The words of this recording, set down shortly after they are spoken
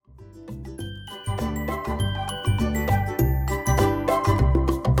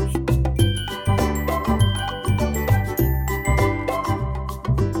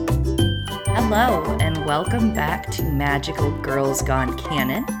Hello, and welcome back to Magical Girls Gone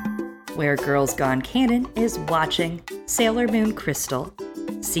Canon, where Girls Gone Canon is watching Sailormoon Crystal,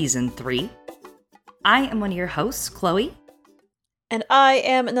 Season 3. I am one of your hosts, Chloe. And I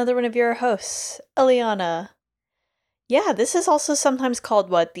am another one of your hosts, Eliana. Yeah, this is also sometimes called,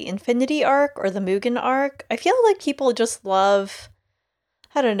 the Infinity Arc or the Mugen Arc? I feel like people just love,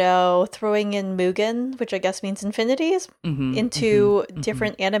 I don't know, throwing in Mugen, which I guess means infinities, into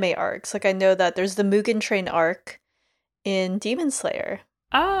different anime arcs. Like, I know that there's the Mugen Train arc in Demon Slayer.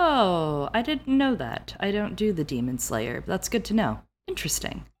 Oh, I didn't know that. I don't do the Demon Slayer. That's good to know.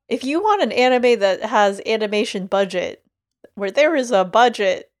 Interesting. If you want an anime that has animation budget, where there is a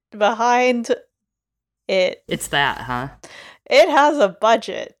budget behind it. It's that, huh? It has a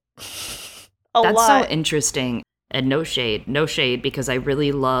budget. That's lot. So interesting. And no shade, because I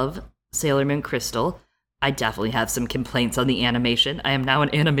really love Sailormoon Crystal. I definitely have some complaints on the animation. I am now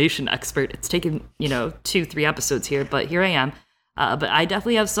an animation expert. It's taken, 2-3 episodes here, but here I am. But I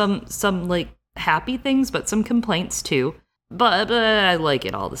definitely have some like happy things, but some complaints too. But I like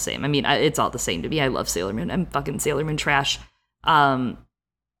it all the same. I mean, it's all the same to me. I love Sailor Moon. I'm fucking Sailor Moon trash. But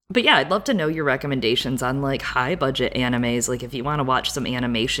yeah, I'd love to know your recommendations on like high budget animes. Like if you want to watch some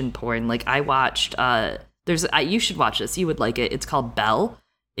animation porn, like I watched. You should watch this. You would like it. It's called Belle.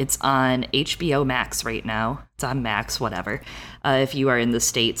 It's on HBO Max right now. It's on Max, whatever. If you are in the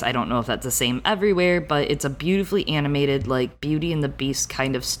States, I don't know if that's the same everywhere, but it's a beautifully animated, like Beauty and the Beast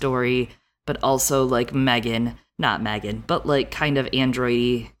kind of story, but also like not Megan, but like kind of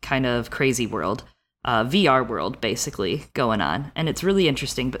android-y, kind of crazy world, VR world basically going on. And it's really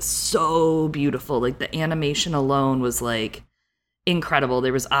interesting, but so beautiful. Like the animation alone was like incredible.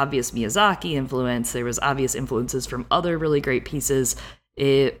 There was obvious Miyazaki influence. There was obvious influences from other really great pieces.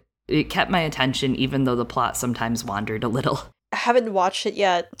 It kept my attention, even though the plot sometimes wandered a little. I haven't watched it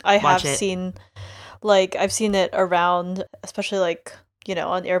yet. I've seen it around, especially like,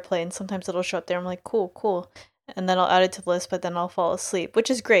 on airplanes. Sometimes it'll show up there. I'm like, cool. And then I'll add it to the list, but then I'll fall asleep,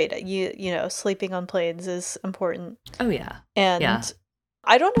 which is great. Sleeping on planes is important. Oh, yeah. And yeah.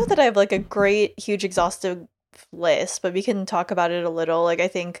 I don't know that I have like a great, huge, exhaustive list, but we can talk about it a little. Like, I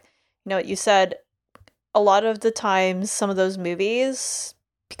think, what you said, a lot of the times, some of those movies,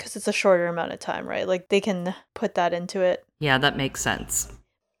 because it's a shorter amount of time, right? Like, they can put that into it. Yeah, that makes sense.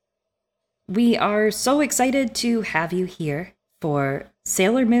 We are so excited to have you here for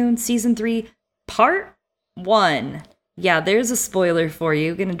Sailor Moon Season 3, Part 1. Yeah, there's a spoiler for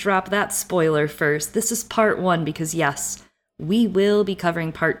you. Gonna drop that spoiler first. This is Part 1 because, yes, we will be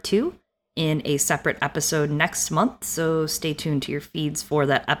covering Part 2 in a separate episode next month, so stay tuned to your feeds for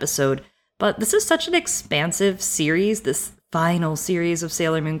that episode. But this is such an expansive series, this final series of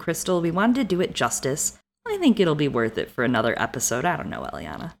Sailor Moon Crystal. We wanted to do it justice. I think it'll be worth it for another episode. I don't know,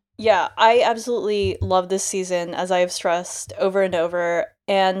 Eliana. Yeah, I absolutely love this season, as I have stressed over and over.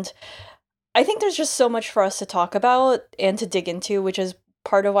 And I think there's just so much for us to talk about and to dig into, which is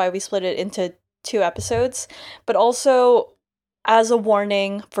part of why we split it into 2 episodes. But also, as a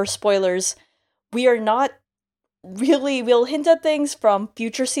warning for spoilers, we'll hint at things from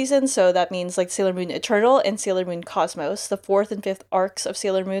future seasons, so that means like Sailor Moon Eternal and Sailor Moon Cosmos, the 4th and 5th arcs of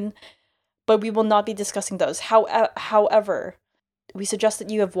Sailor Moon, but we will not be discussing those. However, we suggest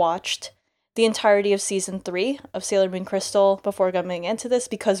that you have watched the entirety of Season 3 of Sailor Moon Crystal before coming into this,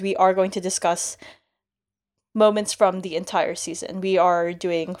 because we are going to discuss moments from the entire season. We are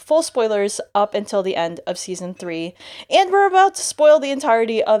doing full spoilers up until the end of Season 3, and we're about to spoil the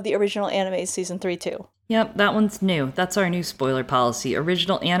entirety of the original anime Season 3 too. Yep, that one's new. That's our new spoiler policy.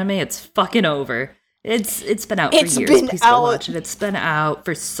 Original anime, it's fucking over. It's been out for years. Please go watch it. It's been out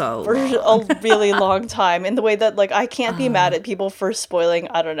for long. A really long time. In the way that like I can't be mad at people for spoiling,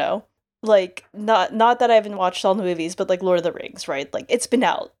 I don't know. Like not that I haven't watched all the movies, but like Lord of the Rings, right? Like it's been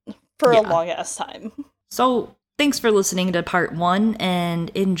out for a long ass time. So thanks for listening to Part 1 and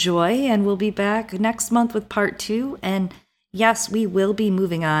enjoy, and we'll be back next month with Part 2. And yes, we will be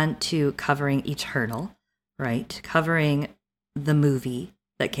moving on to covering Eternal. Right, covering the movie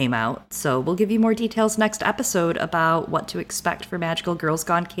that came out. So we'll give you more details next episode about what to expect for Magical Girls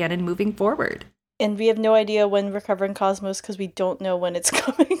Gone Canon moving forward. And we have no idea when we're covering Cosmos because we don't know when it's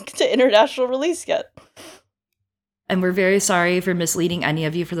coming to international release yet. And we're very sorry for misleading any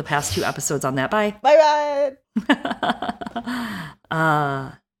of you for the past 2 episodes on that. Bye. Bye-bye.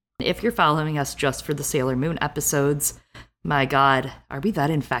 If you're following us just for the Sailor Moon episodes, my God, are we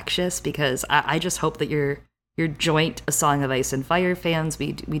that infectious? Because I just hope that you're joint A Song of Ice and Fire fans.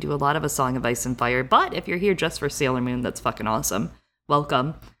 We do a lot of A Song of Ice and Fire, but if you're here just for Sailor Moon, that's fucking awesome.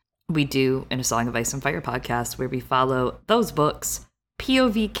 Welcome. We do in A Song of Ice and Fire podcast where we follow those books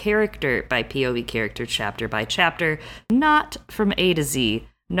POV character by POV character, chapter by chapter, not from A to Z.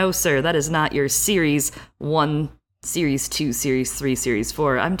 No, sir, that is not your Series 1, Series 2, Series 3, Series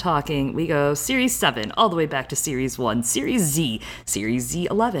 4. I'm talking, we go Series 7, all the way back to Series 1, Series Z, Series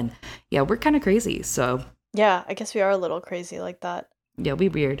Z11. Yeah, we're kind of crazy, so... Yeah, I guess we are a little crazy like that. Yeah, we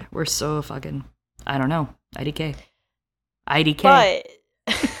weird. We're so fucking... I don't know. IDK. But...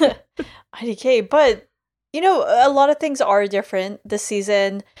 IDK, but... You know, a lot of things are different this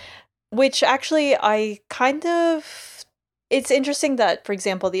season, which actually I kind of... It's interesting that, for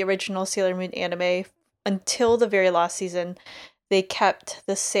example, the original Sailor Moon anime, until the very last season, they kept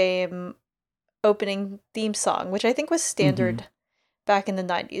the same opening theme song, which I think was standard back in the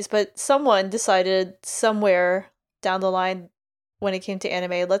 90s. But someone decided somewhere down the line when it came to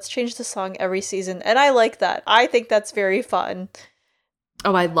anime, let's change the song every season. And I like that. I think that's very fun.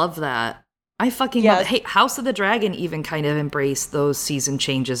 Oh, I love that. I fucking love it. Hey, House of the Dragon even kind of embraced those season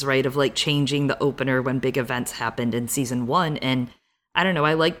changes, right? Of like changing the opener when big events happened in season 1. And I don't know,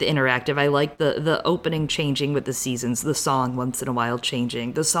 I like the interactive. I like the opening changing with the seasons, the song once in a while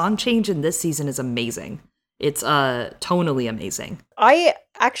changing. The song change in this season is amazing. It's tonally amazing. I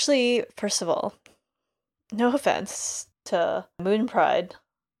actually, first of all, no offense to Moon Pride,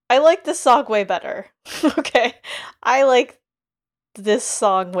 I like this song way better. Okay? I like this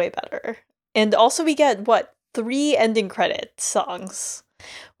song way better. And also we get, 3 ending credit songs,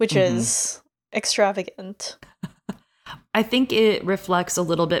 which is extravagant. I think it reflects a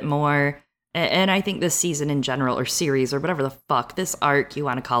little bit more, and I think this season in general, or series, or whatever the fuck, this arc you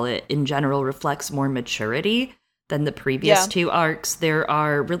want to call it, in general reflects more maturity than the previous 2 arcs. There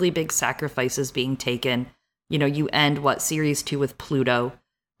are really big sacrifices being taken. You know, you end, series 2 with Pluto,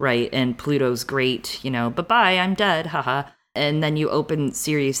 right? And Pluto's great, you know, bye-bye, I'm dead, haha. And then you open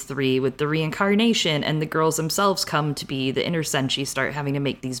Series 3 with the reincarnation, and the girls themselves come to be the inner senshi, start having to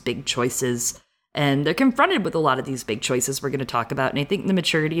make these big choices. And they're confronted with a lot of these big choices we're going to talk about. And I think the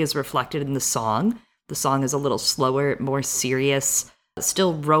maturity is reflected in the song. The song is a little slower, more serious,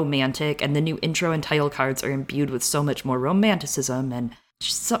 still romantic. And the new intro and title cards are imbued with so much more romanticism and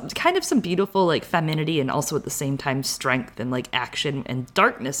some beautiful like femininity, and also at the same time strength and like action and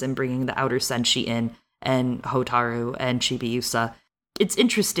darkness, and bringing the outer senshi in. And Hotaru and Chibiusa. It's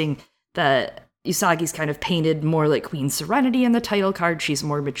interesting that Usagi's kind of painted more like Queen Serenity in the title card. She's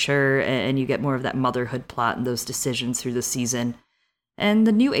more mature, and you get more of that motherhood plot and those decisions through the season. And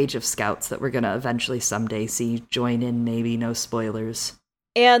the new age of scouts that we're going to eventually someday see join in, maybe, no spoilers.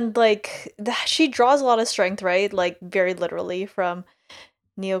 And, like, she draws a lot of strength, right? Like, very literally from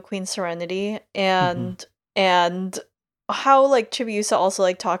Neo Queen Serenity. And how like Chibiusa also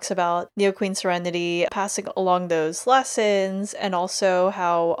like talks about Neo Queen Serenity passing along those lessons, and also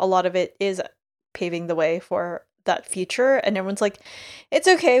how a lot of it is paving the way for that future. And everyone's like, it's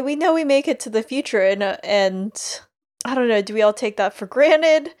okay, we know we make it to the future, and I don't know, do we all take that for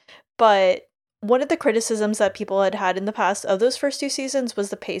granted? But one of the criticisms that people had in the past of those first 2 seasons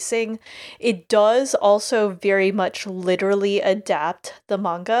was the pacing. It does also very much literally adapt the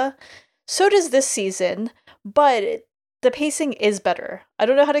manga. So does this season, but the pacing is better. I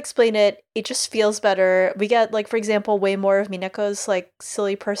don't know how to explain it. It just feels better. We get, like, for example, way more of Minako's, like,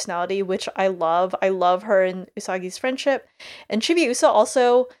 silly personality, which I love. I love her and Usagi's friendship. And Chibiusa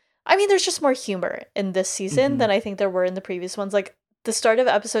also, I mean, there's just more humor in this season than I think there were in the previous ones. Like, the start of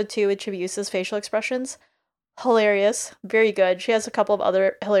episode 2 with Chibiusa's facial expressions, hilarious. Very good. She has a couple of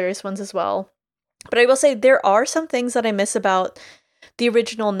other hilarious ones as well. But I will say, there are some things that I miss about the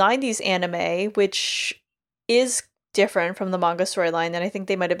original 90s anime, which is different from the manga storyline, and I think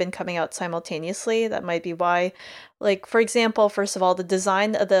they might have been coming out simultaneously. That might be why. Like, for example, first of all, the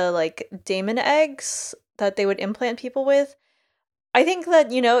design of the, like, daemon eggs that they would implant people with. I think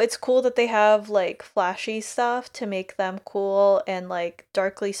that, you know, it's cool that they have, like, flashy stuff to make them cool and, like,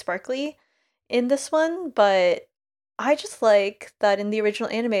 darkly sparkly in this one, but I just like that in the original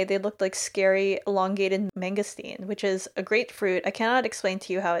anime they looked like scary, elongated mangosteen, which is a great fruit. I cannot explain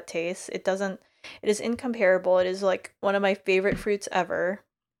to you how it tastes. It is incomparable. It is like one of my favorite fruits ever.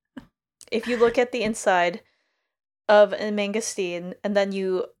 If you look at the inside of a mangosteen and then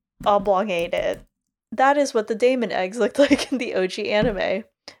you oblongate it, that is what the daemon eggs looked like in the OG anime.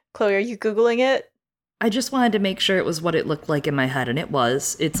 Chloe, are you Googling it? I just wanted to make sure it was what it looked like in my head, and it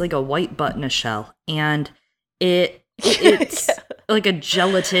was. It's like a white butt in a shell, and it's like a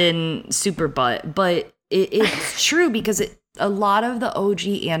gelatin super butt, but it's true because a lot of the OG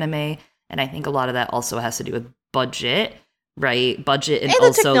anime, and I think a lot of that also has to do with budget, right? Budget and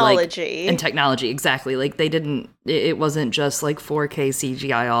also technology. And technology, exactly. Like it wasn't just like 4K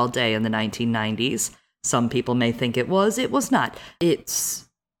CGI all day in the 1990s. some people may think it was. It was not. It's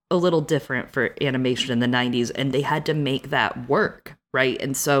a little different for animation in the 90s, and they had to make that work, right?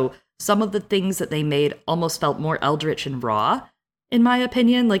 And so some of the things that they made almost felt more eldritch and raw, in my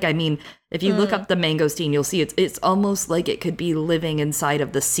opinion. Like, I mean, if you look up the mangosteen, you'll see it's almost like it could be living inside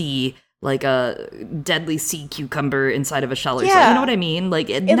of the sea, like a deadly sea cucumber inside of a shell or something. You know what I mean? Like,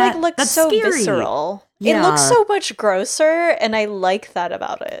 it like looks so scary. Visceral. Yeah. It looks so much grosser, and I like that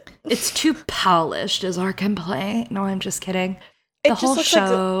about it. It's too polished, is our complaint. No, I'm just kidding. The It whole just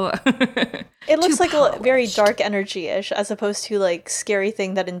show. It looks too like a very polished. dark energy-ish, as opposed to like scary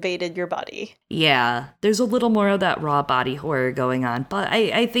thing that invaded your body. Yeah, there's a little more of that raw body horror going on, but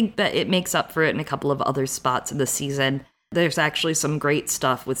I think that it makes up for it in a couple of other spots in the season. There's actually some great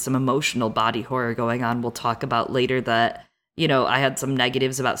stuff with some emotional body horror going on we'll talk about later that, you know, I had some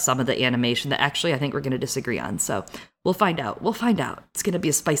negatives about some of the animation that actually I think we're going to disagree on. So we'll find out. We'll find out. It's going to be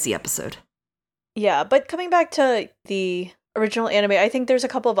a spicy episode. Yeah, but coming back to the original anime, I think there's a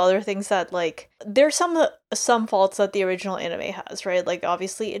couple of other things that, like, there's some faults that the original anime has, right? Like,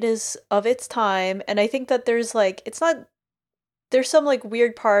 obviously it is of its time, and I think that there's some like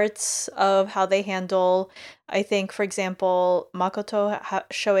weird parts of how they handle, I think, for example, Makoto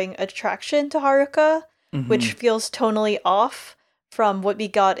showing attraction to Haruka, which feels tonally off from what we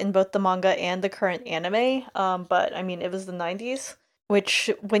got in both the manga and the current anime. But I mean, it was the 90s, which,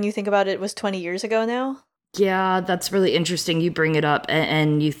 when you think about it, was 20 years ago now. Yeah, that's really interesting. You bring it up,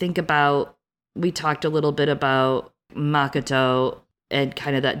 and you think about, we talked a little bit about Makoto and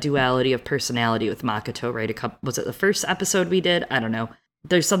kind of that duality of personality with Makoto, right? Was it the first episode we did? I don't know.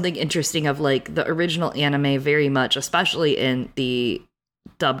 There's something interesting of like the original anime very much, especially in the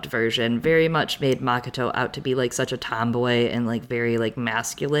dubbed version, very much made Makoto out to be like such a tomboy and like very like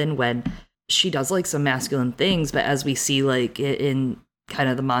masculine, when she does like some masculine things, but as we see like in kind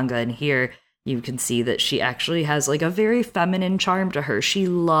of the manga and here, you can see that she actually has like a very feminine charm to her. She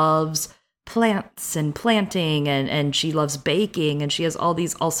loves plants and planting, and she loves baking, and she has all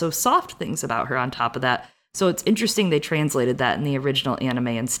these also soft things about her on top of that. So it's interesting they translated that in the original anime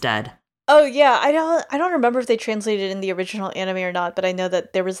instead. Oh yeah, I don't remember if they translated it in the original anime or not, but I know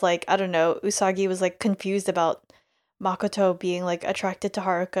that there was like, I don't know, Usagi was like confused about Makoto being like attracted to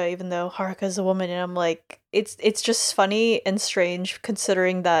Haruka, even though Haruka is a woman, and I'm like, it's just funny and strange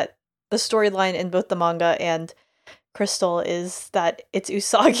considering that the storyline in both the manga and Crystal is that it's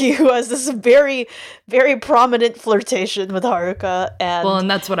Usagi who has this very, very prominent flirtation with Haruka,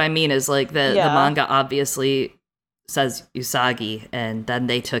 and that's what I mean is like the manga obviously says Usagi, and then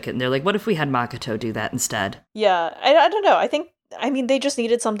they took it and they're like, what if we had Makoto do that instead? Yeah, I don't know. I mean, they just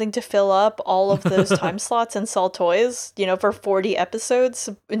needed something to fill up all of those time slots and sell toys, you know, for 40 episodes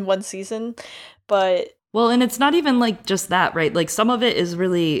in one season. But well, and it's not even like just that, right? Like some of it is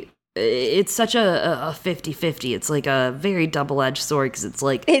really, it's such a 50-50. It's like a very double-edged sword, because it's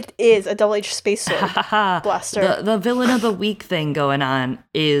like, it is a double-edged space sword blaster. The villain of the week thing going on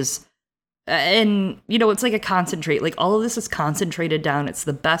is, and you know, it's like a concentrate. Like all of this is concentrated down. It's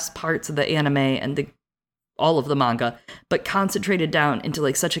the best parts of the anime and all of the manga, but concentrated down into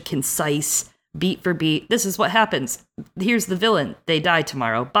like such a concise beat for beat. This is what happens. Here's the villain. They die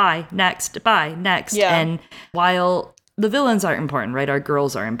tomorrow. Bye. Next. Bye. Next. Yeah. And while the villains are important, right? Our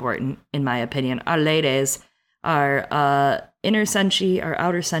girls are important, in my opinion. Our ladies, our inner senshi, our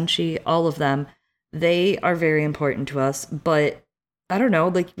outer senshi, all of them, they are very important to us. But I don't know,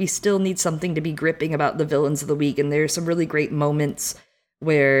 like we still need something to be gripping about the villains of the week. And there's some really great moments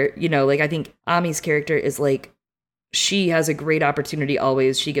where, you know, like I think Ami's character is like, she has a great opportunity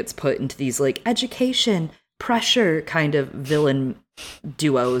always. She gets put into these like education, pressure kind of villain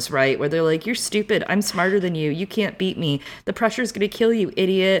duos, right? Where they're like, you're stupid, I'm smarter than you, you can't beat me, the pressure's gonna kill you,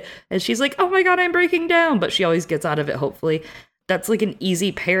 idiot. And she's like, oh my god, I'm breaking down, but she always gets out of it, hopefully. That's like an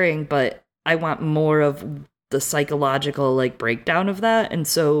easy pairing, but I want more of the psychological like breakdown of that. And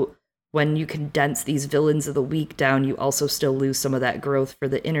so when you condense these villains of the week down, you also still lose some of that growth for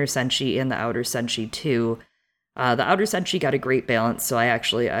the inner senshi and the outer senshi too. The outer senshi got a great balance, so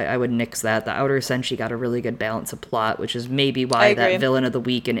I would nix that. The outer senshi got a really good balance of plot, which is maybe why that villain of the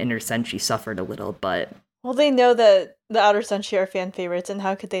week and inner senshi suffered a little, but... Well, they know that the outer senshi are fan favorites, and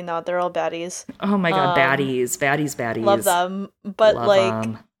how could they not? They're all baddies. Oh my god, baddies. Love them, but love like,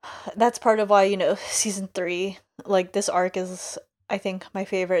 them. That's part of why, you know, season 3, like, this arc is, I think, my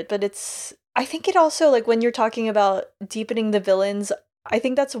favorite, but I think it also, like, when you're talking about deepening the villains, I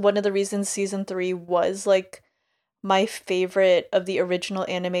think that's one of the reasons season 3 was, like, my favorite of the original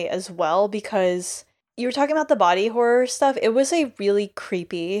anime as well, because you were talking about the body horror stuff. It was a really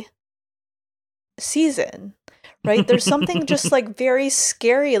creepy season, right? There's something just like very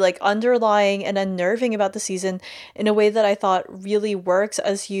scary, like underlying and unnerving about the season in a way that I thought really works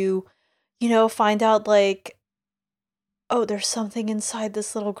as you find out like, oh, there's something inside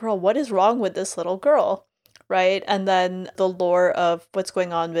this little girl. What is wrong with this little girl? Right? And then the lore of what's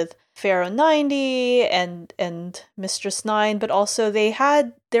going on with Pharaoh 90 and Mistress 9, but also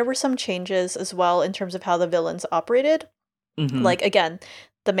there were some changes as well in terms of how the villains operated. Mm-hmm. Like again,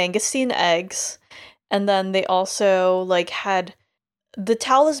 the mangosteen eggs, and then they also like had the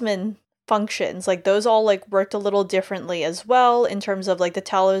talisman functions, like those all like worked a little differently as well in terms of like the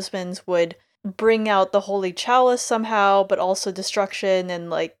talismans would bring out the holy chalice somehow, but also destruction and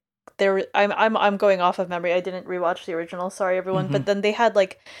like I'm going off of memory. I didn't rewatch the original, sorry everyone, Mm-hmm. but then they had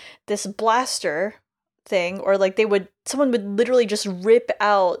like this blaster thing, or like someone would literally just rip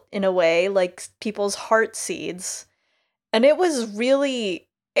out in a way like people's heart seeds. And it was really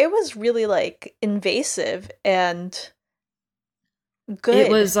like invasive and good.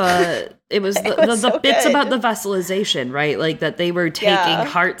 It was the so bits good. about the vesselization, right? Like that they were taking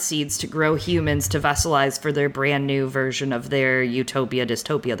heart seeds to grow humans to vesselize for their brand new version of their utopia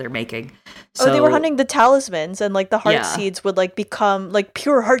dystopia they're making. So, they were hunting the talismans, and like the heart Yeah. seeds would like become like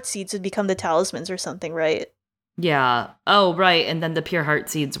pure heart seeds would become the talismans or something, right? Yeah. Oh, right. And then the pure heart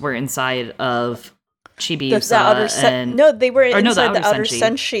seeds were inside of The Chibiusa outer and no, they were or no, inside the outer Senshi.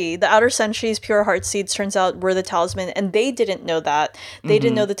 senshi. The outer senshi's pure heart seeds turns out were the talisman, and they didn't know that. They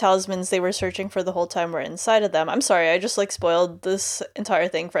didn't know the talismans they were searching for the whole time were inside of them. I'm sorry, I just like spoiled this entire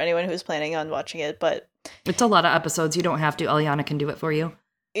thing for anyone who's planning on watching it, but It's a lot of episodes. You don't have to. Aliana can do it for you.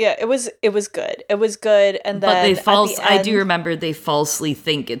 yeah, it was good. It was good, and then But at the I do end- remember they falsely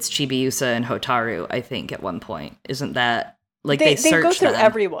think it's Chibiusa and Hotaru, I think, at one point. Isn't that like they search go through them?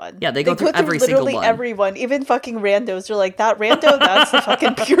 everyone. Yeah, they go through every single literally one. everyone, even fucking randos. They're like, that rando, that's the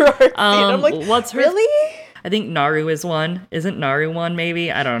fucking pure heart seed. I'm like, what's her- really? I think Naru is one. Isn't Naru one?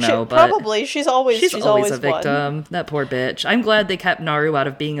 Maybe I don't know. But Probably she's always a victim. one. That poor bitch. I'm glad they kept Naru out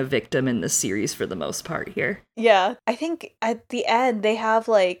of being a victim in this series for the most part here. Yeah, I think at the end they have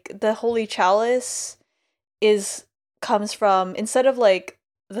like the holy chalice comes from, instead of like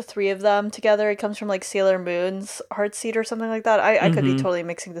the three of them together, it comes from like Sailor Moon's heartseed or something like that. I could be totally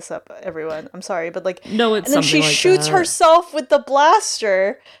mixing this up, everyone. I'm sorry, but like No, it's and then something she like shoots that. herself with the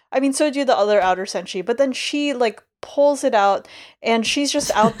blaster. I mean, so do the other outer senshi, but then she like pulls it out and she's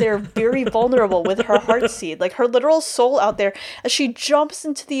just out there very vulnerable with her heartseed, like her literal soul out there as she jumps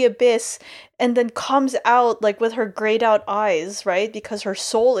into the abyss and then comes out like with her grayed out eyes, right? Because her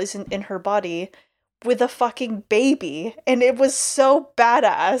soul isn't in her body, with a fucking baby, and it was so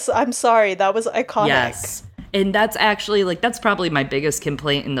badass. I'm sorry, that was iconic. Yes. And that's actually like that's probably my biggest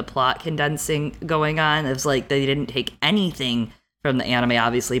complaint in the plot condensing going on. Is like they didn't take anything from the anime,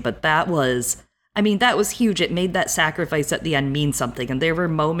 obviously, but that was huge. It made that sacrifice at the end mean something. And there were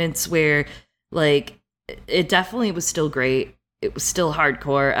moments where like it definitely was still great. It was still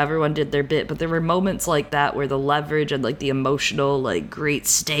hardcore. Everyone did their bit, but there were moments like that where the leverage and like the emotional, like great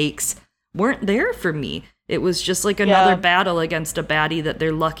stakes weren't there for me. It was just like another battle against a baddie that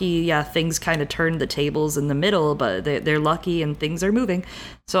they're lucky. Yeah, things kind of turned the tables in the middle, but they're lucky and things are moving.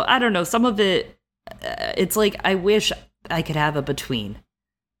 So I don't know. Some of it, it's like I wish I could have a between.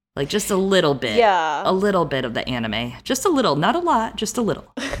 Like just a little bit. Yeah. A little bit of the anime. Just a little. Not a lot, just a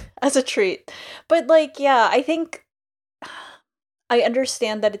little. As a treat. But like, yeah, I think I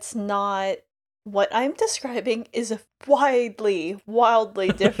understand that it's not what I'm describing is wildly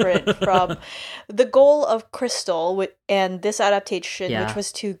different from the goal of Crystal and this adaptation, which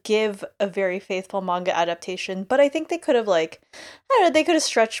was to give a very faithful manga adaptation. But I think they could have like, I don't know, they could have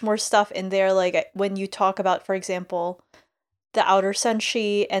stretched more stuff in there. Like when you talk about, for example, the outer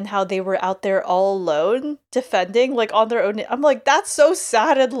senshi and how they were out there all alone defending like on their own. I'm like, that's so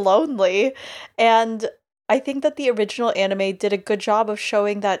sad and lonely. And I think that the original anime did a good job of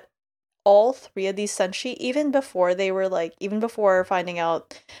showing that all three of these senshi, even before finding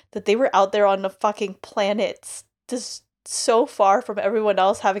out that they were out there on a fucking planet just so far from everyone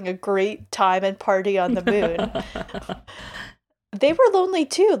else having a great time and party on the moon, they were lonely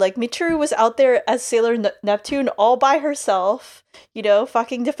too. Like Michiru was out there as Sailor Neptune all by herself,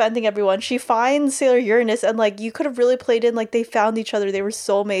 fucking defending everyone. She finds Sailor Uranus, and like you could have really played in like they found each other, they were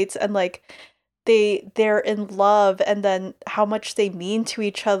soulmates, and like they're in love, and then how much they mean to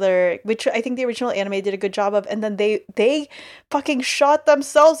each other, which I think the original anime did a good job of. And then they fucking shot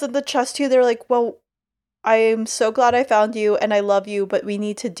themselves in the chest too. They're like, well, I'm so glad I found you and I love you, but we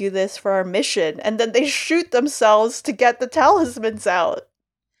need to do this for our mission. And then they shoot themselves to get the talismans out.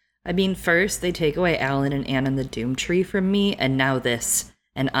 I mean, first they take away Alan and Anne and the Doom Tree from me, and now this.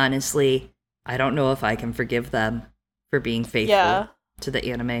 And honestly, I don't know if I can forgive them for being faithful to the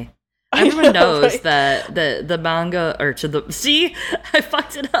anime. I Everyone know, knows right? that the manga, or to the, see, I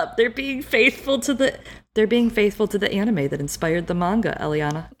fucked it up. They're being faithful to the anime that inspired the manga,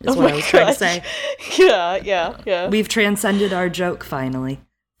 Eliana, is Oh what my I was trying to god. say. Yeah. We've transcended our joke finally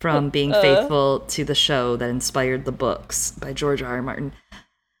from being faithful to the show that inspired the books by George R. R. Martin.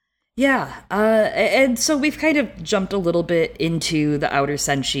 Yeah, and so we've kind of jumped a little bit into the Outer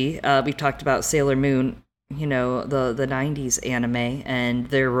Senshi. We've talked about Sailor Moon, you know, the 90s anime and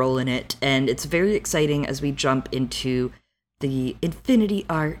their role in it, and it's very exciting as we jump into the Infinity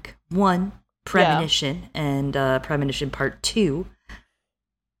Arc 1, Premonition, and Premonition Part 2.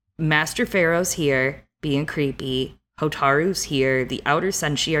 Master Pharaoh's here, being creepy. Hotaru's here. The Outer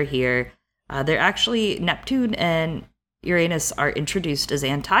Senshi are here. They're actually, Neptune and Uranus are introduced as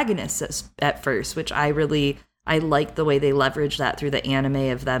antagonists at first, which I like the way they leverage that through the anime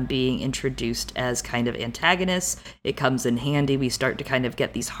of them being introduced as kind of antagonists. It comes in handy. We start to kind of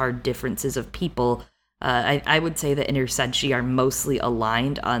get these hard differences of people. I would say the Inner Senshi are mostly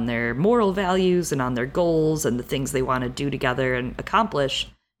aligned on their moral values and on their goals and the things they want to do together and accomplish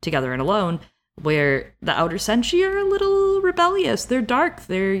together and alone, where the Outer Senshi are a little rebellious. They're dark.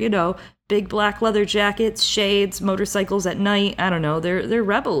 They're, you know, big black leather jackets, shades, motorcycles at night. I don't know. They're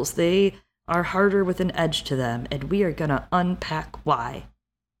rebels. They are harder with an edge to them, and we are gonna unpack why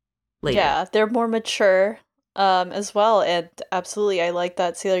later. Yeah, they're more mature as well, and absolutely, I like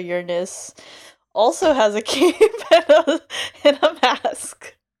that Sailor Uranus also has a cape and a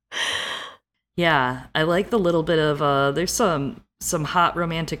mask. Yeah, I like the little bit of there's some hot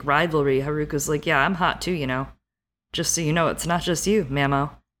romantic rivalry. Haruka's like, yeah, I'm hot too, you know. Just so you know, it's not just you,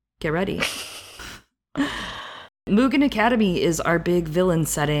 Mamo. Get ready. Mugen Academy is our big villain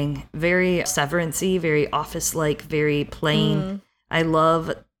setting. Very Severance-y, very office-like, very plain. I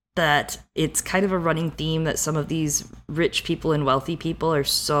love that it's kind of a running theme that some of these rich people and wealthy people are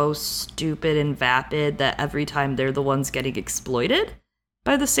so stupid and vapid that every time they're the ones getting exploited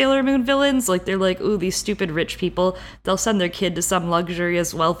by the Sailor Moon villains. Like, they're like, ooh, these stupid rich people, they'll send their kid to some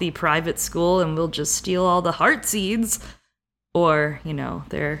luxurious, wealthy private school and we'll just steal all the heart seeds. Or, you know,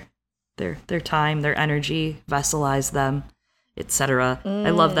 their time, their energy, vesselize them, etc. I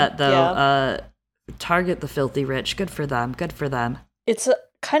love that, though. Yeah. Target the filthy rich. Good for them. Good for them. It's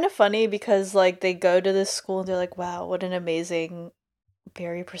kind of funny because, like, they go to this school and they're like, wow, what an amazing,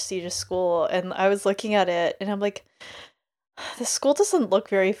 very prestigious school. And I was looking at it and I'm like, this school doesn't look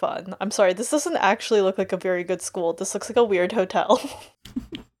very fun. I'm sorry, this doesn't actually look like a very good school. This looks like a weird hotel.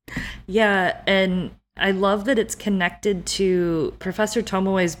 Yeah, and I love that it's connected to Professor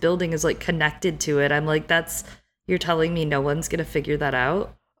Tomoe's building is like connected to it. I'm like, you're telling me no one's gonna figure that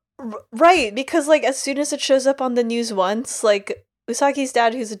out? Right, because like as soon as it shows up on the news once, like Usagi's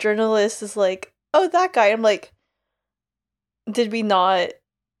dad, who's a journalist, is like, oh, that guy. I'm like,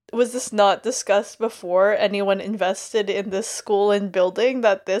 was this not discussed before anyone invested in this school and building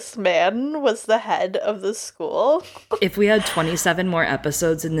that this man was the head of the school? If we had 27 more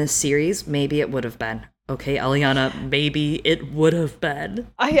episodes in this series, maybe it would have been. Okay, Eliana, maybe it would have been.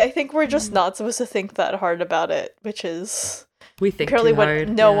 I think we're just not supposed to think that hard about it, which is... We think apparently too hard.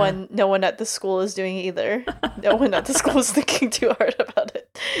 No one at the school is doing either. No one at the school is thinking too hard about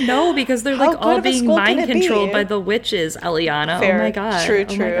it. No, because they're like all being mind controlled by the witches, Eliana. Fair. Oh my god. True.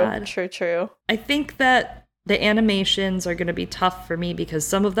 Oh my god. True. I think that the animations are going to be tough for me because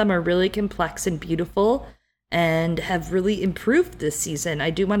some of them are really complex and beautiful and have really improved this season. I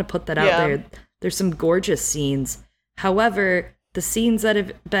do want to put that out there. There's some gorgeous scenes. However, the scenes that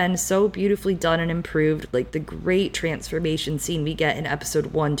have been so beautifully done and improved, like the great transformation scene we get in episode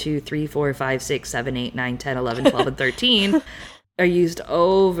 1, 2, 3, 4, 5, 6, 7, 8, 9, 10, 11, 12, and 13, are used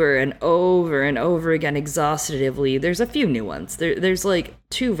over and over and over again exhaustively. There's a few new ones. There's like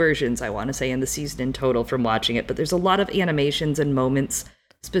 2 versions, I want to say, in the season in total from watching it, but there's a lot of animations and moments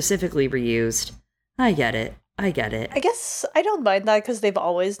specifically reused. I get it. I guess I don't mind that because they've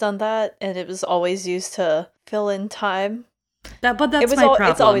always done that, and it was always used to fill in time. But that's my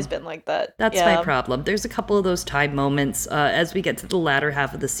problem. It's always been like that. That's my problem. There's a couple of those time moments as we get to the latter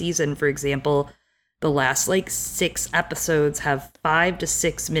half of the season. For example, the last 6 episodes have 5 to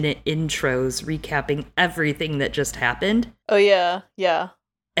 6 minute intros recapping everything that just happened. Oh yeah.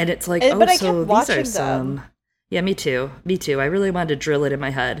 And it's like, but I kept so these watching are some. them. Yeah, me too. I really wanted to drill it in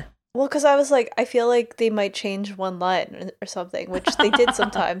my head. Well, because I was like, I feel like they might change one line or something, which they did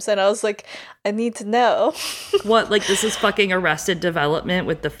sometimes. And I was like, I need to know. What, like this is fucking Arrested Development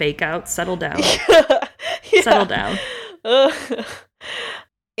with the fake outs? Settle down. Yeah. Settle down.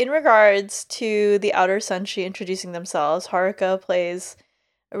 In regards to the Outer Senshi introducing themselves, Haruka plays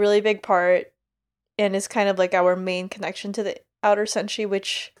a really big part and is kind of like our main connection to the outer senshi,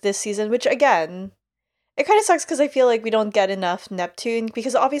 which this season, which again, it kind of sucks because I feel like we don't get enough Neptune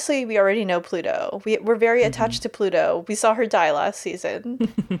because obviously we already know Pluto. We're very attached to Pluto. We saw her die last season.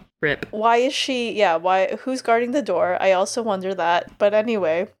 Rip. Why is she, yeah, who's guarding the door? I also wonder that. But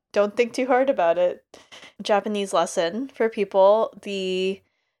anyway, don't think too hard about it. Japanese lesson for people. The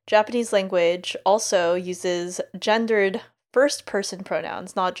Japanese language also uses gendered first person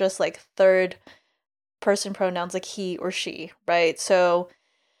pronouns, not just like third person pronouns like he or she, right? So,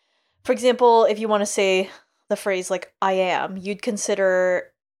 for example, if you want to say the phrase like I am, you'd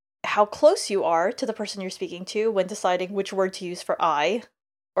consider how close you are to the person you're speaking to when deciding which word to use for I,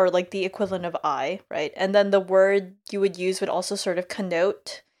 or like the equivalent of I, right? And then the word you would use would also sort of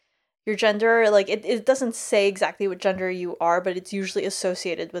connote your gender. Like it doesn't say exactly what gender you are, but it's usually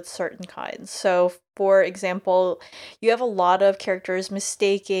associated with certain kinds. So, for example, you have a lot of characters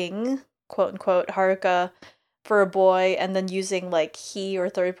mistaking, quote unquote, Haruka for a boy and then using like he or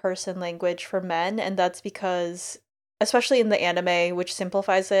third person language for men, and that's because especially in the anime, which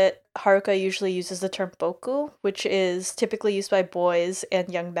simplifies it, Haruka usually uses the term boku, which is typically used by boys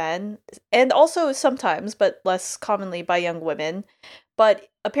and young men, and also sometimes, but less commonly, by young women. But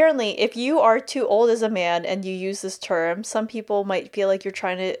apparently, if you are too old as a man and you use this term, some people might feel like you're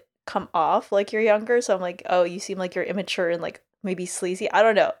trying to come off like you're younger. So I'm like, oh, you seem like you're immature and like maybe sleazy. I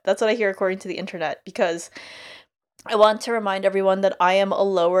don't know. That's what I hear according to the internet, because I want to remind everyone that I am a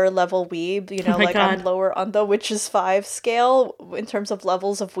lower level weeb, you know, my like God. I'm lower on the Witches 5 scale in terms of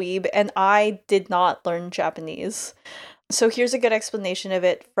levels of weeb, and I did not learn Japanese. So here's a good explanation of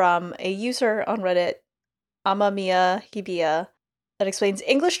it from a user on Reddit, Amamiya Hibiya, that explains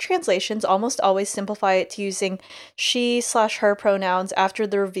English translations almost always simplify it to using she/her pronouns after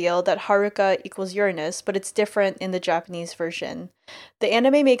the reveal that Haruka equals Uranus, but it's different in the Japanese version. The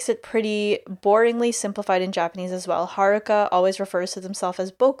anime makes it pretty boringly simplified in Japanese as well. Haruka always refers to themselves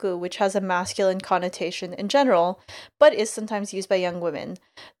as boku, which has a masculine connotation in general, but is sometimes used by young women.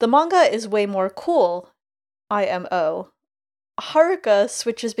 The manga is way more cool, IMO. Haruka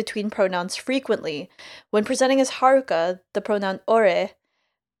switches between pronouns frequently. When presenting as Haruka, the pronoun ore,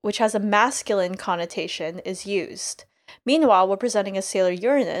 which has a masculine connotation, is used. Meanwhile, when presenting as Sailor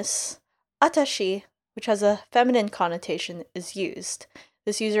Uranus, atashi, which has a feminine connotation, is used.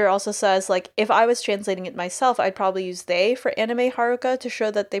 This user also says, like, if I was translating it myself, I'd probably use they for anime Haruka to show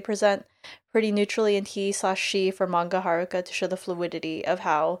that they present pretty neutrally, and he/she for manga Haruka to show the fluidity of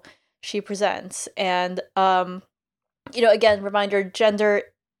how she presents. And, you know, again, reminder, gender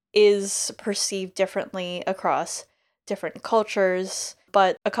is perceived differently across different cultures,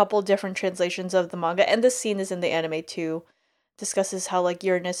 but a couple different translations of the manga, and this scene is in the anime too, discusses how like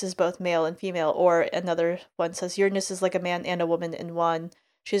Uranus is both male and female, or another one says Uranus is like a man and a woman in one.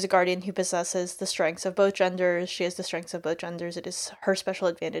 She is a guardian who possesses the strengths of both genders. She has the strengths of both genders. It is her special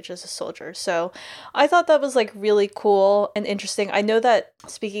advantage as a soldier. So I thought that was like really cool and interesting. I know that,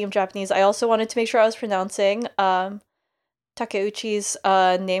 speaking of Japanese, I also wanted to make sure I was pronouncing Takeuchi's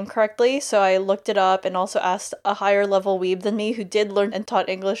name correctly, so I looked it up and also asked a higher level weeb than me who did learn and taught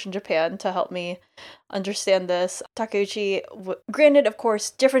English in Japan to help me understand this. Takeuchi, granted, of course,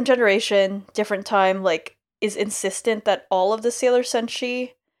 different generation, different time, like, is insistent that all of the Sailor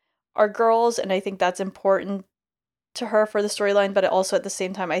Senshi are girls, and I think that's important to her for the storyline, but also at the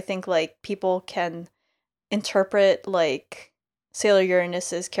same time, I think, like, people can interpret, like, Sailor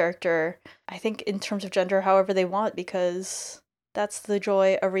Uranus's character, I think, in terms of gender however they want, because that's the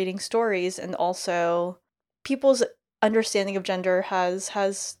joy of reading stories, and also people's understanding of gender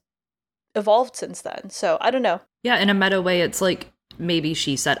has evolved since then. So I don't know. Yeah, in a meta way, it's like maybe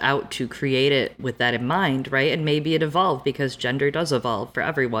she set out to create it with that in mind, right? And maybe it evolved because gender does evolve for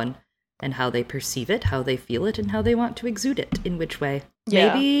everyone, and how they perceive it, how they feel it, and how they want to exude it, in which way.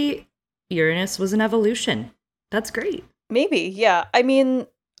 Yeah. Maybe Uranus was an evolution. That's great. Maybe, yeah. I mean,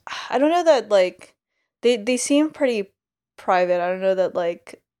 I don't know that, like, they seem pretty private. I don't know that,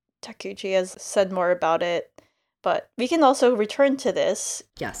 like, Takeuchi has said more about it, but we can also return to this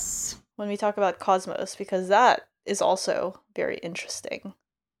Yes. when we talk about Cosmos, because that is also very interesting.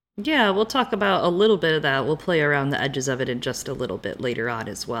 Yeah, we'll talk about a little bit of that. We'll play around the edges of it in just a little bit later on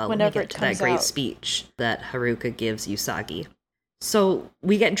as well. Whenever when we get it to comes that great out. speech that Haruka gives Usagi. So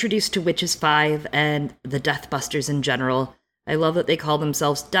we get introduced to Witches 5 and the Deathbusters in general. I love that they call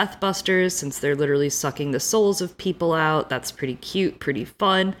themselves Deathbusters since they're literally sucking the souls of people out. That's pretty cute, pretty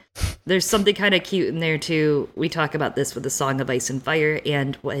fun. There's something kind of cute in there too. We talk about this with the Song of Ice and Fire,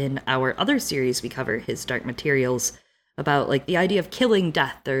 and in our other series we cover His Dark Materials, about like the idea of killing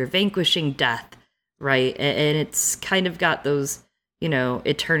death or vanquishing death, right? And it's kind of got those,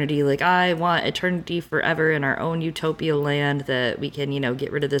 eternity. Like, I want eternity forever in our own utopia land that we can,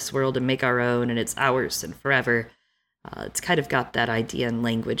 get rid of this world and make our own, and it's ours and forever. It's kind of got that idea and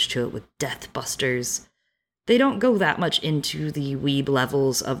language to it with Death Busters. They don't go that much into the weeb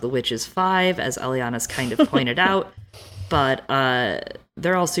levels of The Witches 5, as Eliana's kind of pointed out, but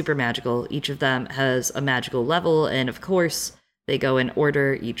they're all super magical. Each of them has a magical level, and of course, they go in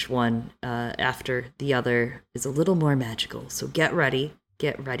order. Each one after the other is a little more magical. So get ready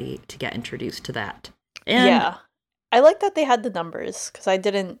to get introduced to that. And yeah. I like that they had the numbers, because I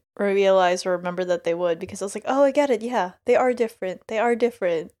didn't realize or remember that they would, because I was like, oh, I get it. Yeah, they are different.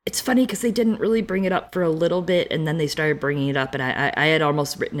 It's funny because they didn't really bring it up for a little bit, and then they started bringing it up, and I had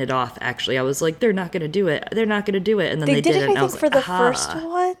almost written it off, actually. I was like, they're not going to do it. And then they did it, I think, for the first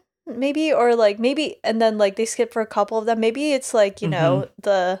one, maybe, or like maybe, and then like they skipped for a couple of them. Maybe it's like, what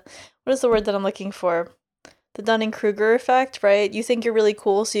is the word that I'm looking for? The Dunning-Kruger effect, right? You think you're really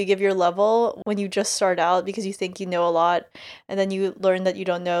cool, so you give your level when you just start out because you think you know a lot, and then you learn that you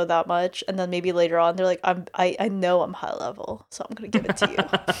don't know that much, and then maybe later on they're like, I know I'm high level, so I'm gonna give it to you.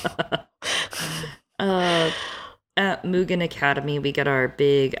 At Mugen Academy, we get our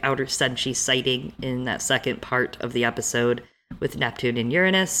big Outer Senshi sighting in that second part of the episode with Neptune and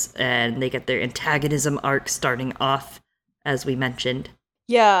Uranus, and they get their antagonism arc starting off, as we mentioned.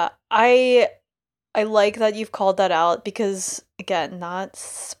 Yeah, I like that you've called that out because, again, not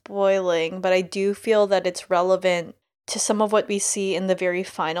spoiling, but I do feel that it's relevant to some of what we see in the very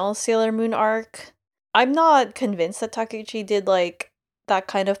final Sailor Moon arc. I'm not convinced that Takeuchi did, like, that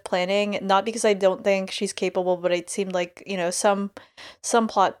kind of planning, not because I don't think she's capable, but it seemed like, some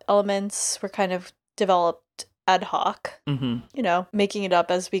plot elements were kind of developed ad hoc, making it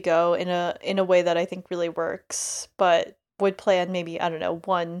up as we go in a way that I think really works, but would plan maybe, I don't know,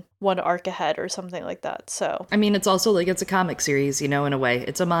 one arc ahead or something like that. So I mean, it's also like it's a comic series, in a way.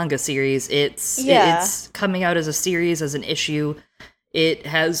 It's a manga series. It's coming out as a series, as an issue. It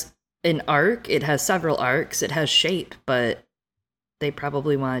has an arc. It has several arcs. It has shape, but they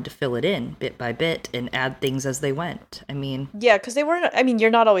probably wanted to fill it in bit by bit and add things as they went. I mean, yeah, because they weren't. I mean, you're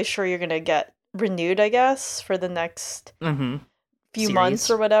not always sure you're gonna get renewed, I guess, for the next few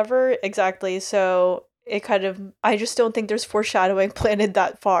months or whatever. Exactly. So it kind of, I just don't think there's foreshadowing planted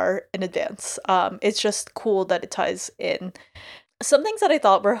that far in advance. It's just cool that it ties in. Some things that I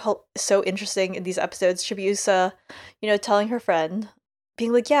thought were so interesting in these episodes, Chibiusa, telling her friend,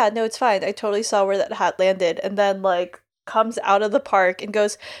 being like, yeah, no, it's fine. I totally saw where that hat landed. And then, like, comes out of the park and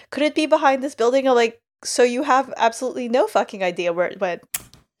goes, could it be behind this building? I'm like, so you have absolutely no fucking idea where it went.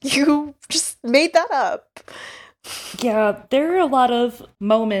 You just made that up. Yeah, there are a lot of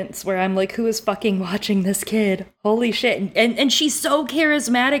moments where I'm like, who is fucking watching this kid? Holy shit. And she's so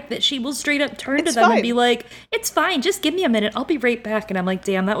charismatic that she will straight up turn to them and be like, it's fine, just give me a minute, I'll be right back. And I'm like,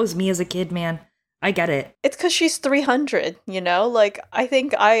 damn, that was me as a kid, man. I get it. It's because she's 300, Like, I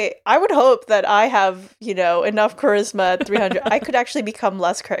think I would hope that I have, enough charisma at 300. I could actually become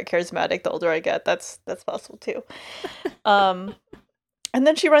less charismatic the older I get. That's possible, too. And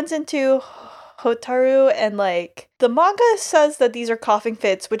then she runs into Hotaru, and like the manga says that these are coughing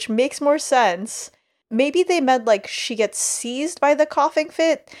fits, which makes more sense. Maybe they meant like she gets seized by the coughing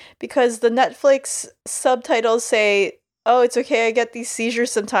fit, because the Netflix subtitles say, oh, it's okay, I get these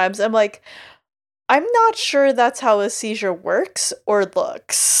seizures sometimes. I'm like, I'm not sure that's how a seizure works or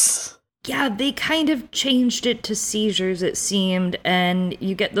looks. Yeah, they kind of changed it to seizures, it seemed, and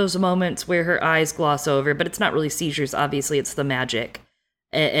you get those moments where her eyes gloss over, but it's not really seizures, obviously, it's the magic.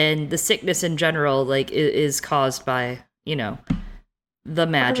 And the sickness in general, like, is caused by, the magic.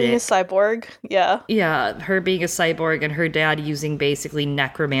 Her being a cyborg, yeah. Yeah, her being a cyborg and her dad using basically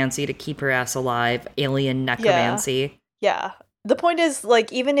necromancy to keep her ass alive. Alien necromancy. Yeah. The point is,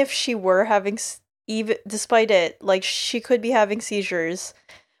 like, even if she were having, despite it, like, she could be having seizures.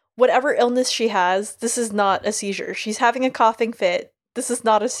 Whatever illness she has, this is not a seizure. She's having a coughing fit. This is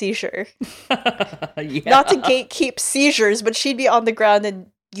not a seizure. Yeah. Not to gatekeep seizures, but she'd be on the ground and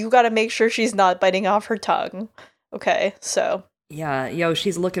you gotta make sure she's not biting off her tongue. Okay, so. Yeah,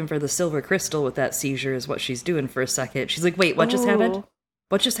 she's looking for the silver crystal with that seizure is what she's doing for a second. She's like, wait, what just happened?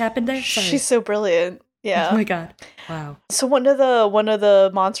 What just happened there? Sorry. She's so brilliant. Yeah. Oh my god. Wow. So one of the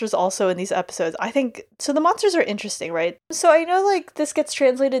monsters also in these episodes, I think, so the monsters are interesting, right? So I know, like, this gets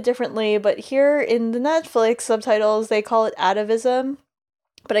translated differently, but here in the Netflix subtitles, they call it atavism.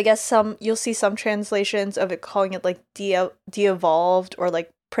 But I guess you'll see some translations of it calling it, like, de-evolved or,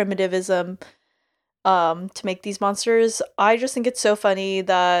 like, primitivism to make these monsters. I just think it's so funny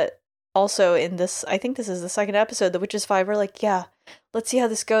that also in this, I think this is the second episode, the Witches 5 are like, yeah, let's see how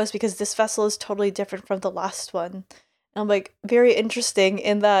this goes, because this vessel is totally different from the last one. And I'm like, very interesting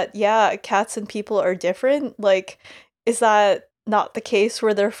in that, yeah, cats and people are different. Like, is that not the case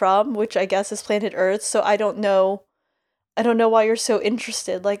where they're from, which I guess is planet Earth? So I don't know. I don't know why you're so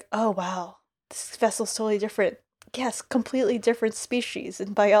interested. Like, oh wow, this vessel's totally different. Yes, completely different species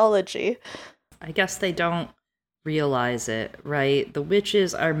in biology. I guess they don't realize it, right? The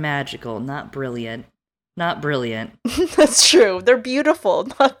witches are magical, not brilliant. Not brilliant. That's true. They're beautiful,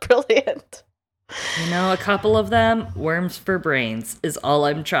 not brilliant. You know, a couple of them, worms for brains, is all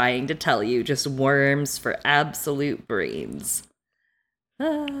I'm trying to tell you. Just worms for absolute brains.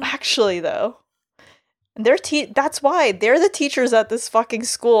 Actually, though, that's why they're the teachers at this fucking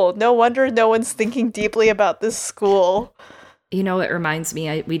school. No wonder no one's thinking deeply about this school. You know, it reminds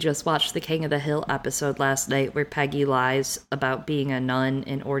me, we just watched the King of the Hill episode last night where Peggy lies about being a nun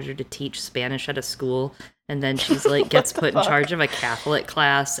in order to teach Spanish at a school. And then she's like, gets put in charge of a Catholic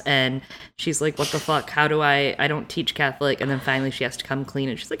class. And she's like, what the fuck? How do I don't teach Catholic. And then finally she has to come clean.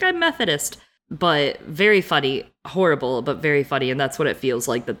 And she's like, I'm Methodist. But very funny, horrible, but very funny. And that's what it feels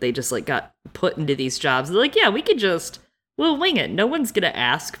like, that they just like got put into these jobs. They're like, yeah, we'll wing it. No one's going to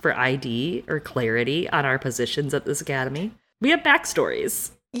ask for ID or clarity on our positions at this academy. We have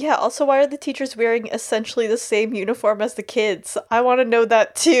backstories. Yeah, also, why are the teachers wearing essentially the same uniform as the kids? I want to know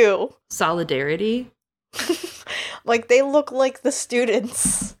that too. Solidarity. Like, they look like the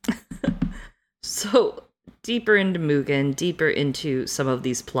students. So, deeper into Mugen, deeper into some of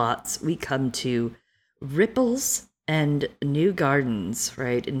these plots, we come to Ripples and New Gardens,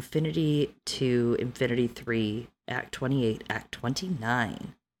 right? Infinity 2, Infinity 3, Act 28, Act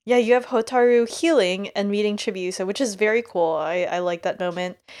 29. Yeah, you have Hotaru healing and meeting Chibiusa, which is very cool. I like that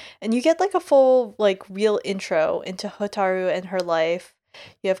moment. And you get like a full, like, real intro into Hotaru and her life.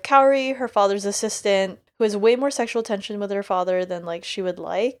 You have Kaori, her father's assistant, who has way more sexual tension with her father than, like, she would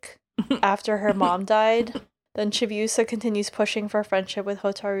like after her mom died. Then Chibiusa continues pushing for friendship with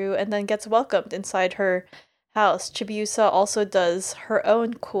Hotaru and then gets welcomed inside her house. Chibiusa also does her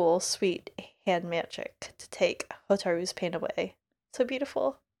own cool, sweet hand magic to take Hotaru's pain away. So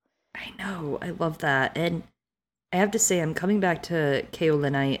beautiful. I know, I love that. And I have to say, I'm coming back to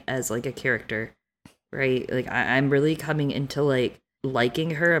Kaolinite as, like, a character, right? Like, I'm really coming into, like,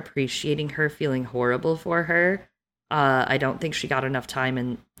 liking her, appreciating her, feeling horrible for her. I don't think she got enough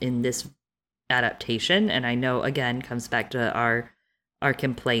time in this adaptation, and I know, again, comes back to our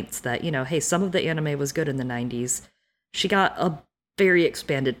complaints that, you know, hey, some of the anime was good in the 90s. She got a very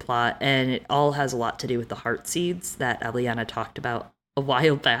expanded plot, and it all has a lot to do with the heart seeds that Eliana talked about a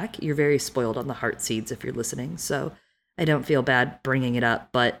while back. You're very spoiled on the heart seeds if you're listening, so I don't feel bad bringing it up,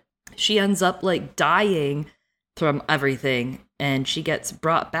 but she ends up, like, dying from everything, and she gets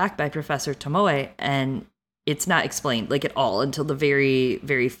brought back by Professor Tomoe, and it's not explained, like, at all until the very,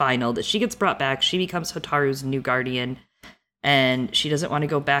 very final that she gets brought back. She becomes Hotaru's new guardian, and she doesn't want to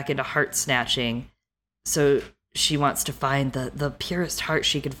go back into heart snatching, so she wants to find the purest heart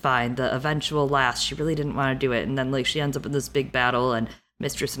she could find, the eventual last. She really didn't want to do it. And then, like, she ends up in this big battle, and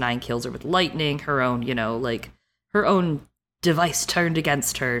Mistress Nine kills her with lightning, her own, you know, like, her own device turned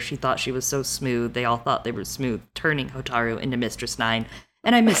against her. She thought she was so smooth. They all thought they were smooth, turning Hotaru into Mistress Nine.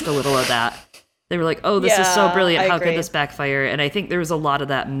 And I missed a little of that. They were like, oh, this is so brilliant. How could this backfire? And I think there was a lot of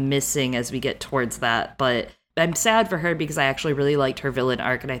that missing as we get towards that. But I'm sad for her because I actually really liked her villain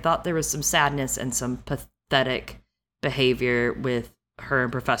arc, and I thought there was some sadness and some pathetic behavior with her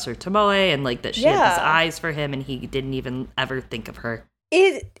and Professor Tomoe, and, like, that she had these eyes for him and he didn't even ever think of her.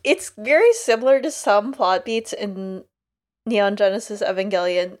 It's very similar to some plot beats in Neon Genesis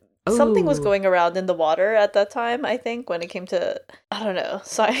Evangelion. Ooh. Something was going around in the water at that time, I think, when it came to, I don't know,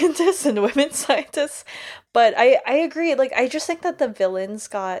 scientists and women scientists. But I agree. Like, I just think that the villains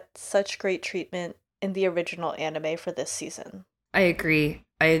got such great treatment in the original anime for this season. I agree.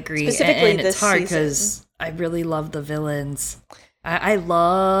 Specifically, and it's hard because I really love the villains. I don't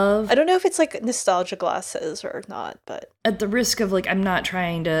know if it's, like, nostalgia glasses or not, but at the risk of, like, I'm not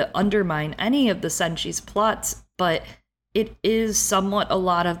trying to undermine any of the Senshi's plots, but it is somewhat a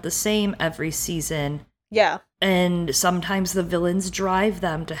lot of the same every season. Yeah. And sometimes the villains drive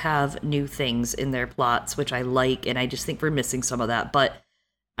them to have new things in their plots, which I like, and I just think we're missing some of that. But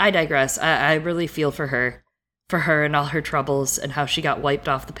I digress. I really feel for her and all her troubles, and how she got wiped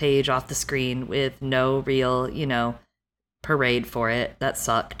off the page, off the screen, with no real, you know, parade for it. That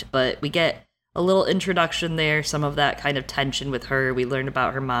sucked. But we get a little introduction there, some of that kind of tension with her. We learn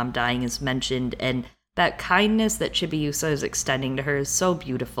about her mom dying is mentioned, and that kindness that Chibiusa is extending to her is so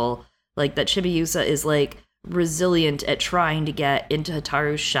beautiful. Like, that Chibiusa is, like, resilient at trying to get into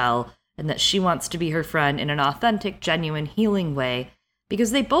Hotaru's shell, and that she wants to be her friend in an authentic, genuine, healing way,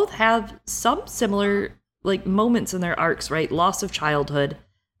 because they both have some similar like moments in their arcs, right? Loss of childhood,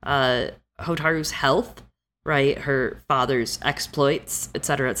 Hotaru's health, right? Her father's exploits,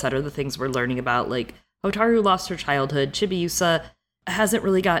 etc., etc., the things we're learning about. Like, Hotaru lost her childhood. Chibiusa hasn't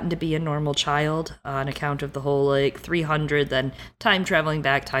really gotten to be a normal child on account of the whole, like, 300, then time traveling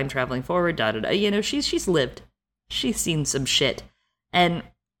back, time traveling forward, da-da-da. You know, she's lived. She's seen some shit. And,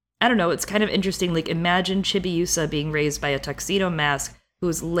 I don't know, it's kind of interesting. Like, imagine Chibiusa being raised by a tuxedo mask who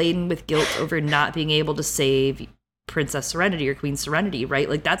is laden with guilt over not being able to save Princess Serenity or Queen Serenity, right?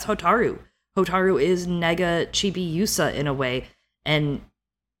 Like, that's Hotaru. Hotaru is Nega Chibiusa in a way. And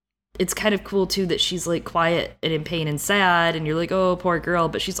it's kind of cool, too, that she's, like, quiet and in pain and sad, and you're like, oh, poor girl.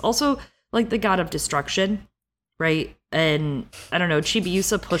 But she's also, like, the god of destruction, right? And, I don't know,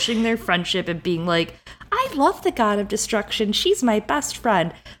 Chibiusa pushing their friendship and being like, I love the god of destruction. She's my best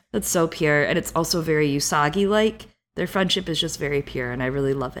friend. That's so pure. And it's also very Usagi-like. Their friendship is just very pure, and I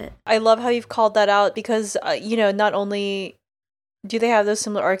really love it. I love how you've called that out because, you know, not only do they have those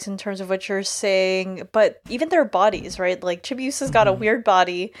similar arcs in terms of what you're saying, but even their bodies, right? Like, Chibiusa's got a weird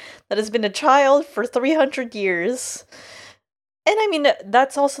body that has been a child for 300 years. And I mean,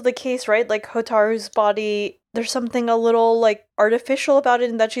 that's also the case, right? Like, Hotaru's body, there's something a little, like, artificial about it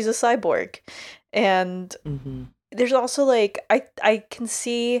in that she's a cyborg. And there's also, like, I can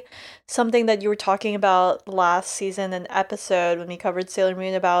see something that you were talking about last season, an episode when we covered Sailor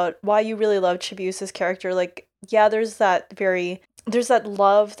Moon, about why you really love Chibiusa's character. Like, yeah, there's that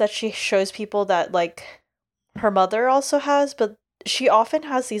love that she shows people that, like, her mother also has, but she often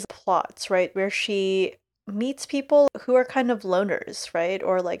has these plots, right, where she meets people who are kind of loners, right,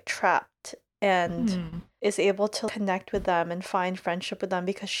 or, like, trapped, and is able to connect with them and find friendship with them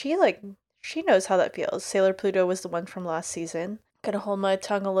because she knows how that feels. Sailor Pluto was the one from last season. Gonna hold my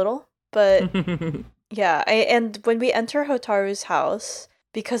tongue a little, but yeah. And when we enter Hotaru's house,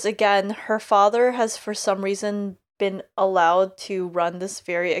 because again, her father has for some reason been allowed to run this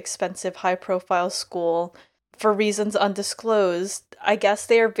very expensive, high-profile school for reasons undisclosed. I guess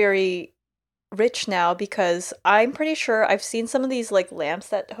they are very rich now because I'm pretty sure I've seen some of these, like, lamps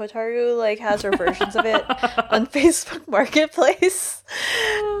that Hotaru, like, has, or versions of it on Facebook Marketplace.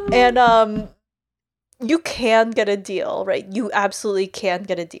 And you can get a deal, right? You absolutely can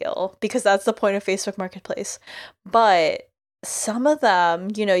get a deal because that's the point of Facebook Marketplace. But some of them,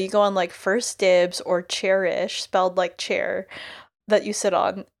 you know, you go on, like, First Dibs or Cherish, spelled like chair, that you sit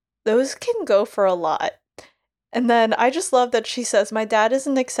on. Those can go for a lot. And then I just love that she says, my dad is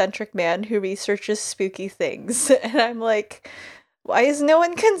an eccentric man who researches spooky things. And I'm like, why is no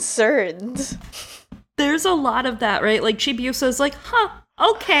one concerned? There's a lot of that, right? Like, Chibiusa's like,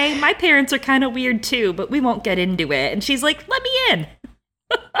 okay, my parents are kind of weird too, but we won't get into it. And she's like, let me in.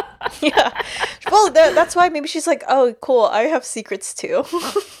 Yeah. Well, that's why maybe she's like, oh, cool, I have secrets too.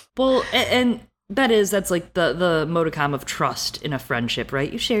 Well, and that's like the modicum of trust in a friendship,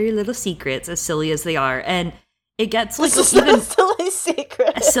 right? You share your little secrets, as silly as they are. And it gets, like, this is even a silly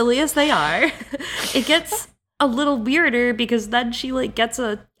secret. As silly as they are, it gets a little weirder because then she, like, gets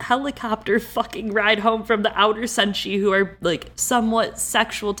a helicopter fucking ride home from the outer senshi who are, like, somewhat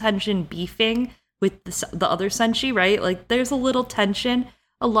sexual tension beefing with the other senshi, right? Like, there's a little tension.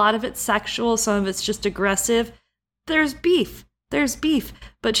 A lot of it's sexual, some of it's just aggressive. There's beef.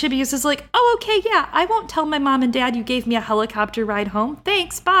 But Chibiusa's like, oh, okay, yeah, I won't tell my mom and dad you gave me a helicopter ride home.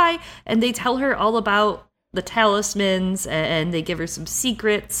 Thanks, bye. And they tell her all about the talismans, and they give her some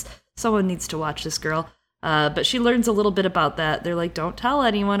secrets. Someone needs to watch this girl. But she learns a little bit about that. They're like, don't tell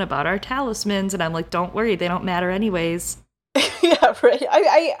anyone about our talismans. And I'm like, don't worry, they don't matter anyways. Yeah, right.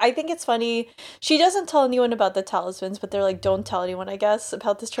 I think it's funny. She doesn't tell anyone about the talismans, but they're like, don't tell anyone, I guess,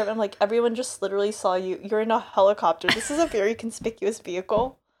 about this trip. I'm like, everyone just literally saw you. You're in a helicopter. This is a very conspicuous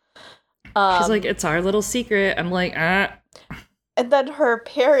vehicle. She's like, it's our little secret. I'm like, And then her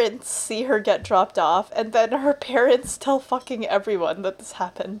parents see her get dropped off, and then her parents tell fucking everyone that this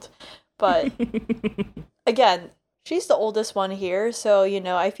happened. But again, she's the oldest one here, so, you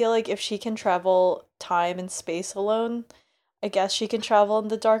know, I feel like if she can travel time and space alone, I guess she can travel in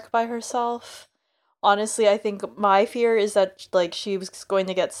the dark by herself. Honestly, I think my fear is that, like, she was going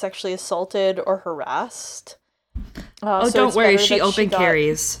to get sexually assaulted or harassed. So don't worry, she open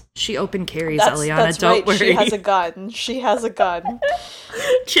carries. She open carries, Eliana, that's don't right. worry. She has a gun.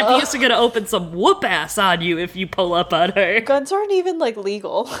 Chibiusa gonna open some whoop ass on you if you pull up on her. Guns aren't even, like,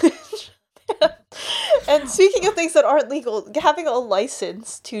 legal. And speaking of things that aren't legal, having a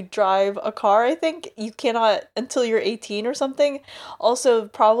license to drive a car, I think you cannot until you're 18 or something. Also,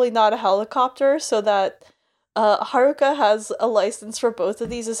 probably not a helicopter, so that Haruka has a license for both of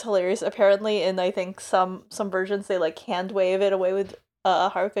these is hilarious. Apparently, in I think some versions they, like, hand wave it away with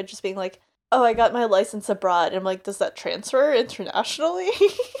Haruka just being like, oh, I got my license abroad. And I'm like, does that transfer internationally?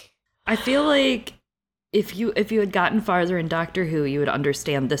 I feel like if you had gotten farther in Doctor Who, you would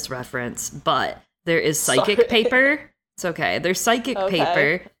understand this reference, but there is psychic Sorry. paper. It's okay. There's psychic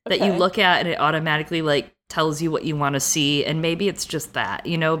paper that you okay. look at and it automatically like tells you what you want to see, and maybe it's just that,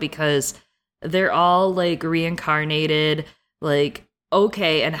 you know, because they're all like reincarnated, like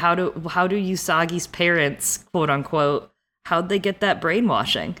okay, and how do Usagi's parents, quote unquote, how'd they get that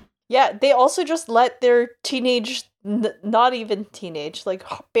brainwashing? Yeah, they also just let their teenage, not even teenage, like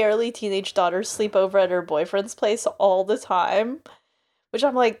barely teenage daughter sleep over at her boyfriend's place all the time, which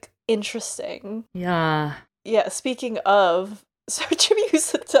I'm like, interesting. Yeah. Yeah, speaking of, so Jimmy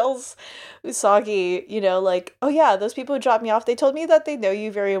tells Usagi, you know, like, oh yeah, those people who dropped me off, they told me that they know you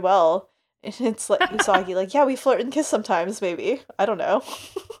very well. And it's like, Usagi, like, yeah, we flirt and kiss sometimes, maybe. I don't know.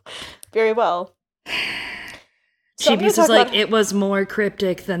 Very well. So Chibiusa is like, it was more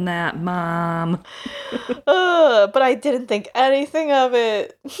cryptic than that, Mom. But I didn't think anything of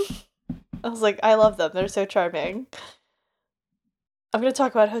it. I was like, I love them. They're so charming. I'm going to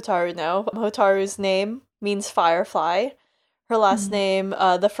talk about Hotaru now. Hotaru's name means firefly. Her last name,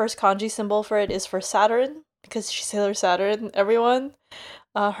 the first kanji symbol for it is for Saturn, because she's Sailor Saturn, everyone.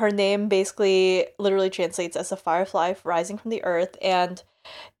 Her name basically literally translates as a firefly rising from the earth, and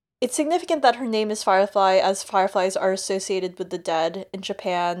it's significant that her name is Firefly, as fireflies are associated with the dead in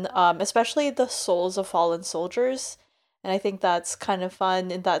Japan, especially the souls of fallen soldiers. And I think that's kind of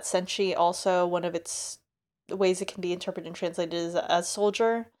fun in that senshi also one of its ways it can be interpreted and translated is as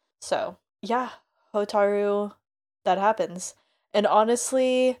soldier. So, yeah, Hotaru, that happens. And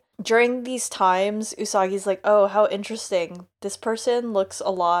honestly, during these times, Usagi's like, oh, how interesting. This person looks a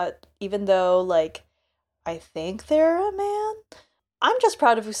lot, even though, like, I think they're a man? I'm just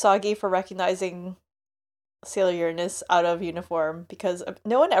proud of Usagi for recognizing Sailor Uranus out of uniform, because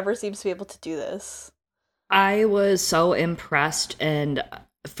no one ever seems to be able to do this. I was so impressed, and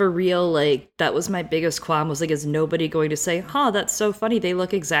for real, like, that was my biggest qualm, was like, is nobody going to say, huh, that's so funny, they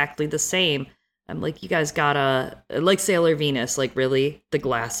look exactly the same? I'm like, you guys gotta, like Sailor Venus, like, really, the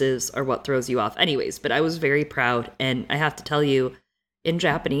glasses are what throws you off. Anyways, but I was very proud, and I have to tell you, in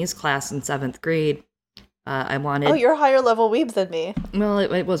Japanese class in 7th grade, I wanted... Oh, you're a higher level weeb than me. Well,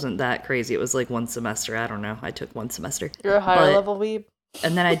 it wasn't that crazy. It was like one semester. I don't know. I took one semester. You're a higher level weeb.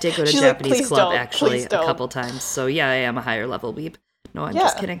 And then I did go to Japanese club, actually, a couple times. So yeah, I am a higher level weeb. No, I'm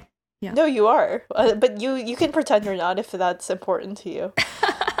just kidding. Yeah. No, you are. But you can pretend you're not if that's important to you.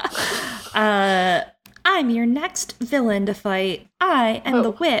 I'm your next villain to fight. I am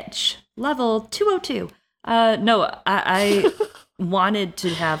the witch. Level 202. No, I wanted to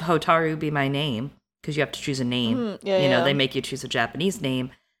have Hotaru be my name, because you have to choose a name. They make you choose a Japanese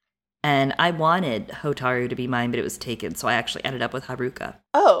name. And I wanted Hotaru to be mine, but it was taken, so I actually ended up with Haruka.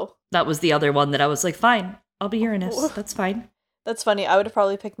 Oh. That was the other one that I was like, fine, I'll be Uranus. That's fine. That's funny. I would have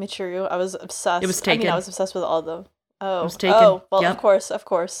probably picked Michiru. I was obsessed. It was taken. I was obsessed with all of them. Oh. It was taken. Oh, well, yep. Of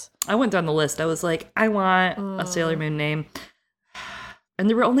course. I went down the list. I was like, I want a Sailor Moon name. And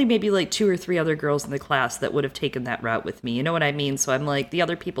there were only maybe like 2 or 3 other girls in the class that would have taken that route with me. You know what I mean? So I'm like, the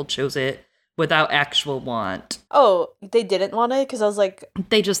other people chose it without actual want. Oh, they didn't want it? Because I was like...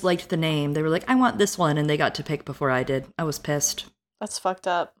 They just liked the name. They were like, I want this one, and they got to pick before I did. I was pissed. That's fucked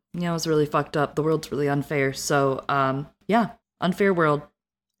up. Yeah, it was really fucked up. The world's really unfair. So, yeah, unfair world.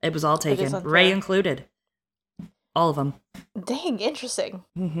 It was all taken. Ray included. All of them. Dang, interesting.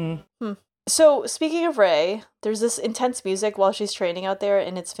 Mm-hmm. So, speaking of Ray, there's this intense music while she's training out there,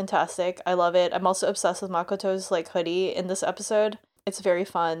 and it's fantastic. I love it. I'm also obsessed with Makoto's, like, hoodie in this episode. It's very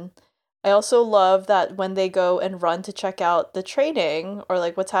fun. I also love that when they go and run to check out the training, or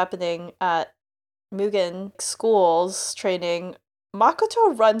like what's happening at Mugen School's training,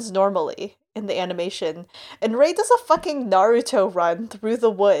 Makoto runs normally in the animation, and Rei does a fucking Naruto run through the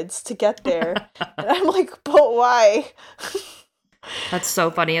woods to get there. And I'm like, but why? That's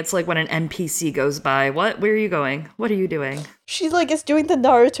so funny. It's like when an NPC goes by. What? Where are you going? What are you doing? She like is doing the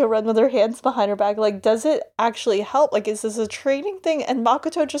Naruto run with her hands behind her back. Like, does it actually help? Like, is this a training thing? And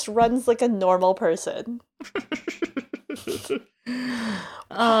Makoto just runs like a normal person.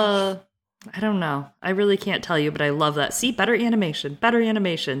 I don't know. I really can't tell you, but I love that. See, better animation. Better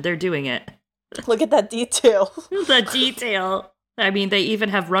animation. They're doing it. Look at that detail. The detail. I mean, they even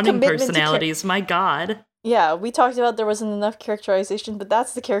have running personalities. My God. Yeah, we talked about there wasn't enough characterization, but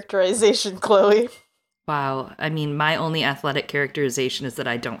that's the characterization, Chloe. Wow. I mean, my only athletic characterization is that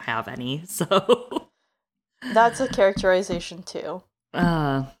I don't have any, so... That's a characterization, too.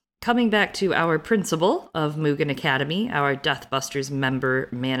 Coming back to our principal of Mugen Academy, our Deathbusters member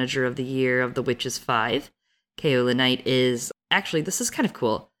manager of the year of the Witches 5, Kaola Knight is... Actually, this is kind of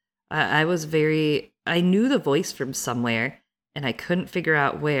cool. I knew the voice from somewhere, and I couldn't figure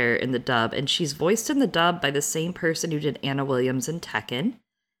out where in the dub. And she's voiced in the dub by the same person who did Anna Williams in Tekken,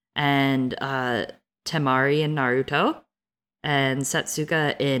 and Temari in Naruto, and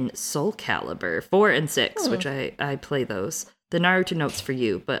Setsuka in Soul Calibur 4 and 6, which I play those. The Naruto note's for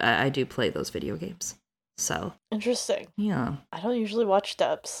you, but I do play those video games. So interesting. Yeah. I don't usually watch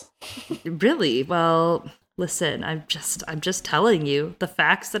dubs. Really? Well, listen, I'm just telling you the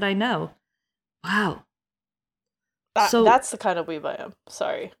facts that I know. Wow. That's the kind of weeb I am.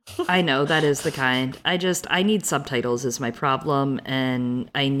 Sorry. I know, that is the kind. I need subtitles is my problem, and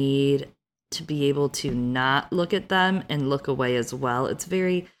I need to be able to not look at them and look away as well. It's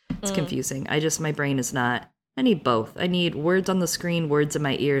confusing. My brain is not. I need both. I need words on the screen, words in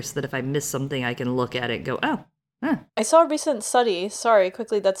my ears, so that if I miss something, I can look at it and go, oh. Huh. I saw a recent study,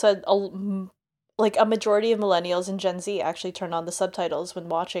 that said a majority of millennials and Gen Z actually turn on the subtitles when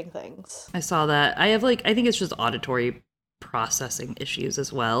watching things. I saw that. I think it's just auditory processing issues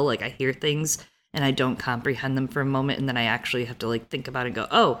as well. Like, I hear things and I don't comprehend them for a moment, and then I actually have to like think about it and go,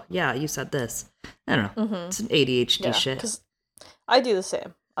 oh, yeah, you said this. I don't know. It's an ADHD shit. 'Cause I do the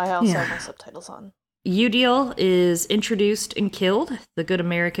same. I also have my subtitles on. Udiel is introduced and killed the good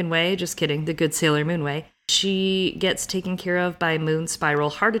American way. Just kidding, the good Sailor Moon way. She gets taken care of by Moon Spiral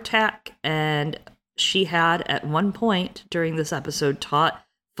Heart Attack, and she had, at one point during this episode, taught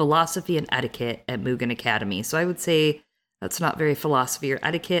philosophy and etiquette at Mugen Academy. So I would say that's not very philosophy or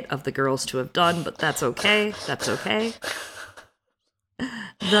etiquette of the girls to have done, but that's okay. That's okay.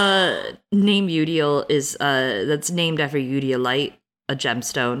 The name Udiel is, that's named after Udielite, a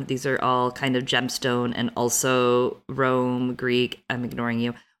gemstone. These are all kind of gemstone and also Roman and Greek and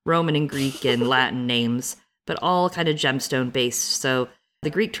Latin names, but all kind of gemstone based. So the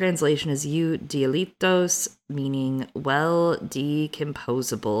Greek translation is eudielitos, meaning well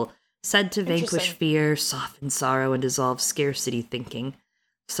decomposable, said to vanquish fear, soften sorrow, and dissolve scarcity thinking.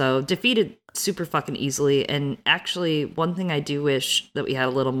 So defeated super fucking easily. And actually, one thing I do wish that we had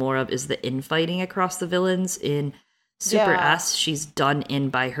a little more of is the infighting across the villains. In Super S, she's done in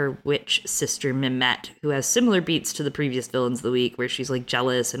by her witch sister Mimette, who has similar beats to the previous villains of the week, where she's like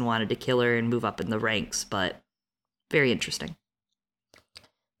jealous and wanted to kill her and move up in the ranks, but very interesting.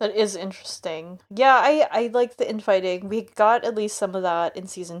 That is interesting. Yeah, I like the infighting. We got at least some of that in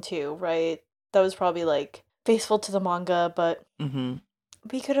season 2, right? That was probably like faithful to the manga, but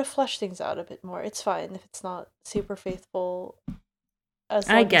we could have fleshed things out a bit more. It's fine if it's not super faithful, as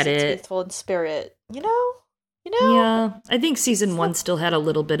long as it's faithful in spirit, you know? Yeah, I think season 1 still had a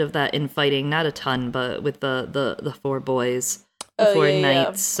little bit of that infighting, not a ton, but with the 4 boys, the 4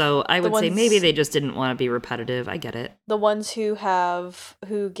 knights. So I would say maybe they just didn't want to be repetitive. I get it. The ones who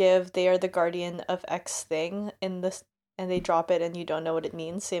give they are the guardian of X thing in this, and they drop it and you don't know what it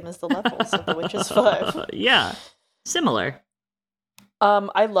means, same as the levels of the Witches 5. Yeah, similar.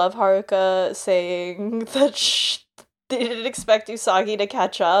 I love Haruka saying that they didn't expect Usagi to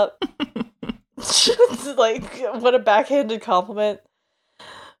catch up. Like, what a backhanded compliment.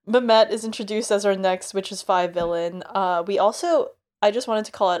 Mimette is introduced as our next Witches 5 villain. I just wanted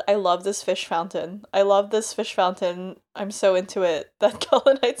to call it, I love this fish fountain. I'm so into it that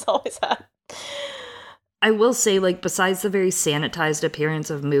Golden Knights always had. I will say, like, besides the very sanitized appearance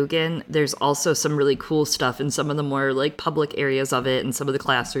of Mugen, there's also some really cool stuff in some of the more, like, public areas of it, and some of the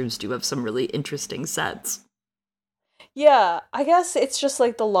classrooms do have some really interesting sets. Yeah, I guess it's just,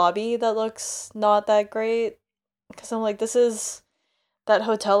 like, the lobby that looks not that great, because I'm like, this is that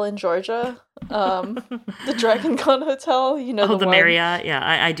hotel in Georgia, the Dragon Con Hotel, you know, the Marriott? Yeah,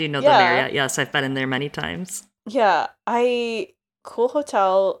 I do know the Marriott. Yes, I've been in there many times. Yeah, cool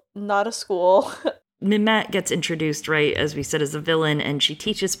hotel, not a school. Mimette gets introduced, right, as we said, as a villain, and she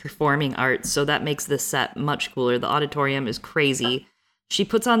teaches performing arts, so that makes this set much cooler. The auditorium is crazy. She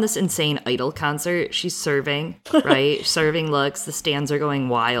puts on this insane idol concert. She's serving, right? Serving looks. The stands are going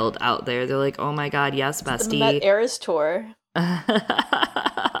wild out there. They're like, oh my god, yes, bestie. The Mimette Eras tour.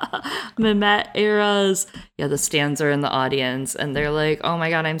 Mimette Eras. Yeah, the stands are in the audience, and they're like, oh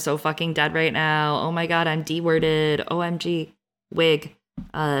my god, I'm so fucking dead right now. Oh my god, I'm D-worded. OMG. Wig.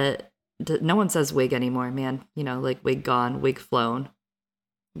 No one says wig anymore, man. You know, like wig gone, wig flown.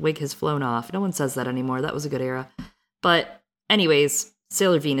 Wig has flown off. No one says that anymore. That was a good era. But anyways,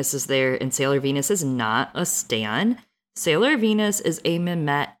 Sailor Venus is there, and Sailor Venus is not a stan. Sailor Venus is a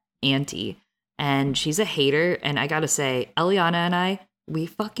Mimette auntie, and she's a hater, and I gotta say, Eliana and I, we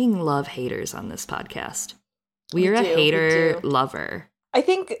fucking love haters on this podcast. We are a hater lover. I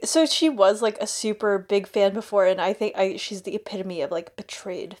think so. She was like a super big fan before, and I think she's the epitome of like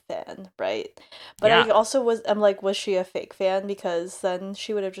betrayed fan, right? But I Yeah. also I'm like, was she a fake fan? Because then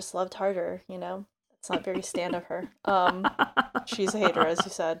she would have just loved harder, you know? It's not very stan of her. She's a hater, as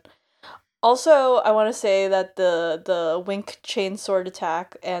you said. Also, I want to say that the Wink chain sword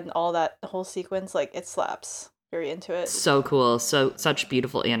attack and all that whole sequence, like, it slaps. Very into it. So cool. So such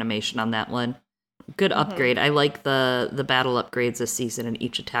beautiful animation on that one. Good Mm-hmm. upgrade. I like the battle upgrades this season, and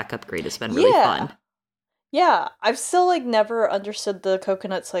each attack upgrade has been really Yeah. fun. Yeah, I've still like never understood the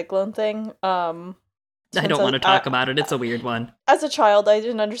coconut cyclone thing. I Since don't want to talk about it. It's a weird one. as a child, I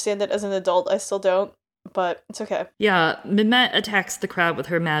didn't understand it. As an adult, I still don't. But it's okay. Yeah, Mimette attacks the crowd with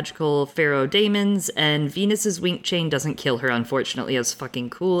her magical pharaoh daemons, and Venus's wink chain doesn't kill her, unfortunately, as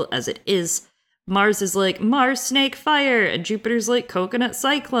fucking cool as it is. Mars is like, Mars snake fire, and Jupiter's like, coconut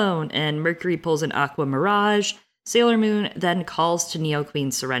cyclone, and Mercury pulls an aqua mirage. Sailor Moon then calls to Neo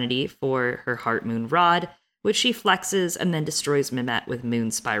Queen Serenity for her heart moon rod, which she flexes and then destroys Mimette with Moon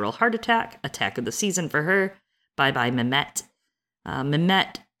Spiral Heart attack of the season for her. Bye bye, Mimette.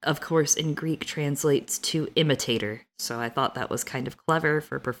 Mimette, of course, in Greek translates to imitator, so I thought that was kind of clever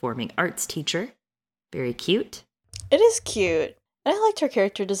for performing arts teacher. Very cute. It is cute. And I liked her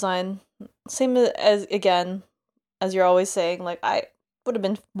character design. Same as, again, as you're always saying, like, I would have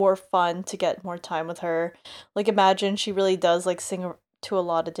been more fun to get more time with her. Like, imagine she really does, like, sing to a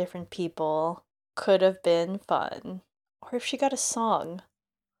lot of different people. Could have been fun. Or if she got a song.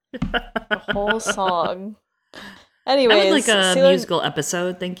 A whole song. Anyways, I would like a Sailor... musical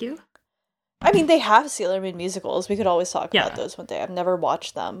episode, thank you. I mean, they have Sailor Moon musicals. We could always talk Yeah. about those one day. I've never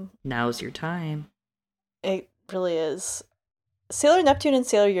watched them. Now's your time. It really is. Sailor Neptune and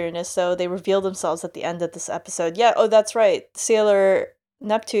Sailor Uranus, though, they reveal themselves at the end of this episode. Yeah, oh, that's right. Sailor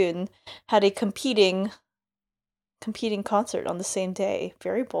Neptune had a competing concert on the same day.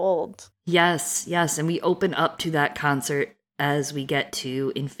 Very bold. Yes, and we open up to that concert as we get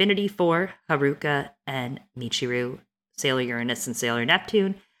to Infinity 4, Haruka and Michiru, Sailor Uranus and Sailor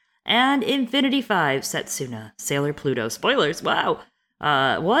Neptune, and Infinity 5, Setsuna, Sailor Pluto. Spoilers, wow.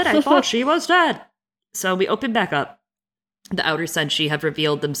 What? I thought she was dead. So we open back up. The Outer Senshi have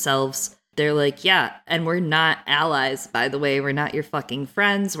revealed themselves. They're like, yeah, and we're not allies, by the way. We're not your fucking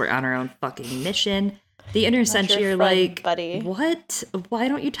friends. We're on our own fucking mission. The Inner Senshi are like, buddy. What? Why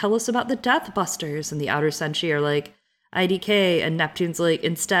don't you tell us about the Death Busters? And the Outer Senshi are like, IDK. And Neptune's like,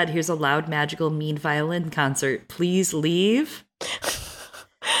 instead, here's a loud, magical, mean violin concert. Please leave.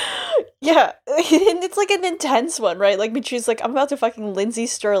 Yeah, and it's like an intense one, right? Like, Michiru's like, I'm about to fucking Lindsay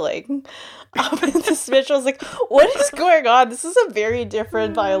Sterling. This bitch was like, what is going on? This is a very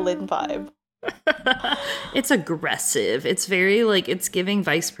different violin vibe. It's aggressive. It's very, like, it's giving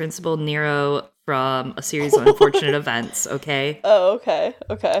Vice Principal Nero from A Series of Unfortunate Events, okay? Oh,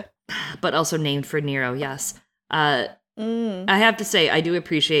 okay. But also named for Nero, yes. I have to say, I do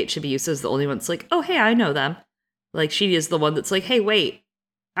appreciate Chibiusa's the only one that's like, oh, hey, I know them. Like, she is the one that's like, hey, wait,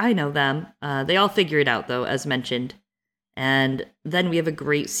 I know them. They all figure it out, though, as mentioned. And then we have a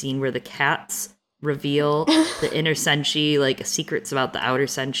great scene where the cats reveal the Inner Senshi, like, secrets about the Outer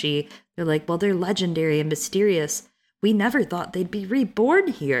Senshi. They're like, well, they're legendary and mysterious. We never thought they'd be reborn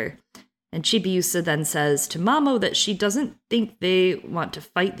here. And Chibiusa then says to Mamo that she doesn't think they want to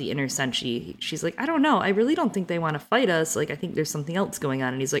fight the Inner Senshi. She's like, I don't know. I really don't think they want to fight us. Like, I think there's something else going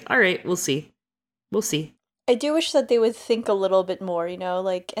on. And he's like, all right, we'll see. We'll see. I do wish that they would think a little bit more, you know,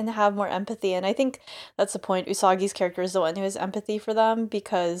 like, and have more empathy. And I think that's the point. Usagi's character is the one who has empathy for them,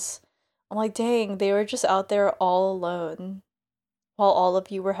 because I'm like, dang, they were just out there all alone while all of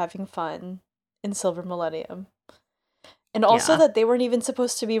you were having fun in Silver Millennium. And also that they weren't even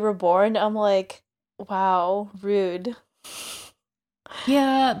supposed to be reborn. I'm like, wow, rude.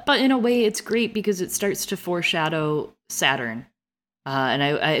 Yeah, but in a way it's great because it starts to foreshadow Saturn. And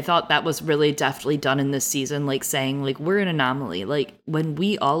I thought that was really deftly done in this season, like saying, like, we're an anomaly. Like, when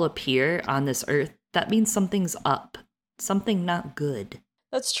we all appear on this earth, that means something's up. Something not good.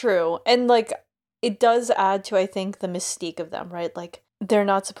 That's true. And, like, it does add to, I think, the mystique of them, right? Like, they're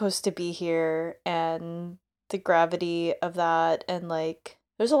not supposed to be here, and the gravity of that, and, like,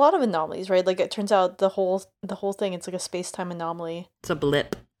 there's a lot of anomalies, right? Like, it turns out the whole thing, it's like a space-time anomaly. It's a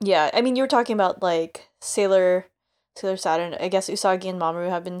blip. Yeah, I mean, you were talking about, like, Sailor Saturn. I guess Usagi and Mamoru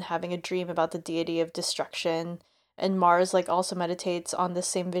have been having a dream about the deity of destruction, and Mars, like, also meditates on the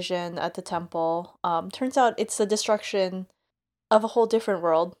same vision at the temple. Turns out it's the destruction of a whole different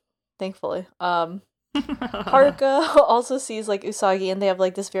world, thankfully. Haruka also sees, like, Usagi, and they have,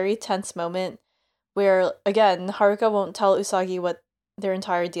 like, this very tense moment where, again, Haruka won't tell Usagi what their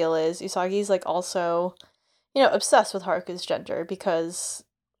entire deal is. Usagi's, like, also obsessed with Haruka's gender, because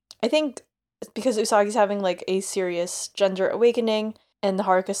I think because Usagi's having like a serious gender awakening, and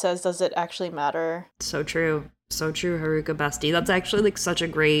Haruka says, does it actually matter? So true. So true, Haruka bestie. That's actually like such a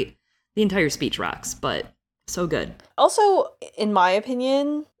great, the entire speech rocks, but so good. Also, in my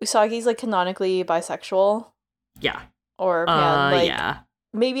opinion, Usagi's like canonically bisexual. Yeah. Or pan, yeah.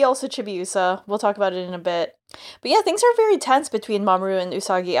 Maybe also Chibiusa. We'll talk about it in a bit. But yeah, things are very tense between Mamoru and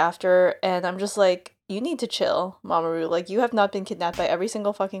Usagi after, and I'm just like, you need to chill, Mamoru. Like, you have not been kidnapped by every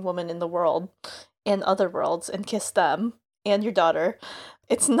single fucking woman in the world and other worlds and kissed them and your daughter.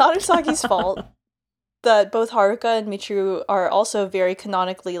 It's not Usagi's fault that both Haruka and Michiru are also very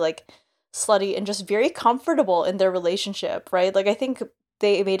canonically, like, slutty and just very comfortable in their relationship, right? Like, I think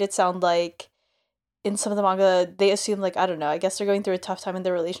they made it sound like in some of the manga, they assume, like, I don't know, I guess they're going through a tough time in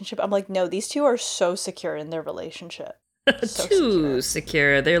their relationship. I'm like, no, these two are so secure in their relationship. So too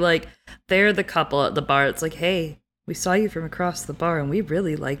secure. They're the couple at the bar. It's like, hey, we saw you from across the bar and we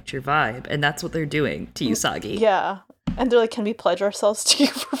really liked your vibe. And that's what they're doing to Usagi. Yeah. And they're like, can we pledge ourselves to you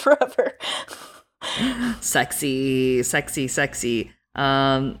for forever? Sexy, sexy, sexy.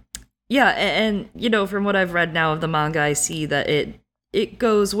 Yeah, and from what I've read now of the manga, I see that it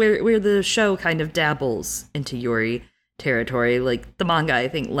goes where the show kind of dabbles into Yuri territory. Like, the manga, I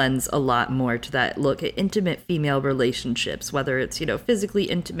think, lends a lot more to that look at intimate female relationships, whether it's, physically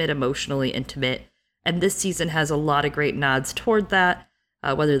intimate, emotionally intimate. And this season has a lot of great nods toward that,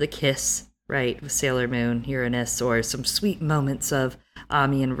 whether the kiss, right, with Sailormoon, Uranus, or some sweet moments of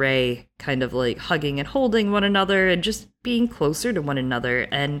Ami and Rei kind of like hugging and holding one another and just being closer to one another.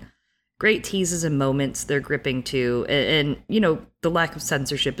 And great teases and moments they're gripping to. And the lack of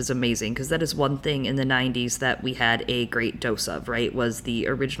censorship is amazing, because that is one thing in the 90s that we had a great dose of, right? Was the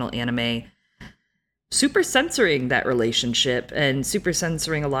original anime super censoring that relationship and super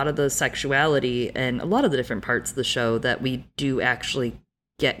censoring a lot of the sexuality and a lot of the different parts of the show that we do actually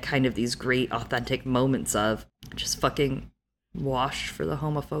get kind of these great authentic moments of. Just fucking wash for the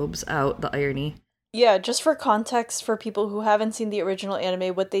homophobes out, the irony. Yeah, just for context for people who haven't seen the original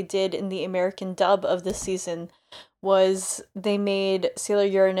anime, what they did in the American dub of this season was they made Sailor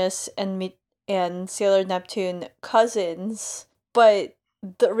Uranus and Sailor Neptune cousins, but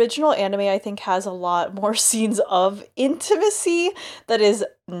the original anime, I think, has a lot more scenes of intimacy that is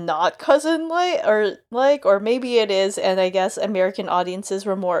not cousin-like, or maybe it is, and I guess American audiences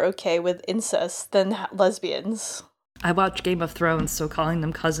were more okay with incest than lesbians. I watch Game of Thrones, so calling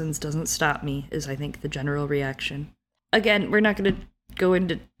them cousins doesn't stop me, is I think the general reaction. Again, we're not going to go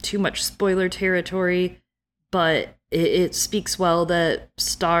into too much spoiler territory, but it speaks well that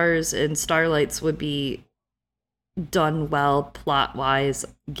Stars and Starlights would be done well plot-wise,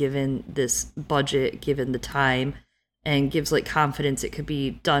 given this budget, given the time, and gives like confidence it could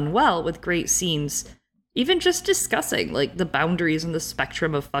be done well with great scenes, even just discussing like the boundaries and the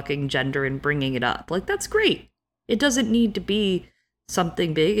spectrum of fucking gender and bringing it up. Like, that's great. It doesn't need to be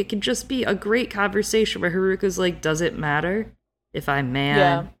something big. It can just be a great conversation where Haruka's like, does it matter if I'm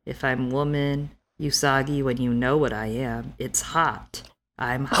man, if I'm woman, Usagi, when you know what I am? It's hot.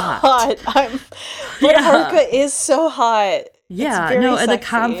 I'm hot. But Haruka is so hot. Yeah, no, and the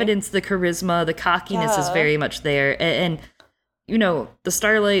confidence, the charisma, the cockiness is very much there. And the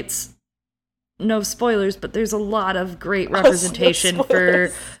Starlights, no spoilers, but there's a lot of great representation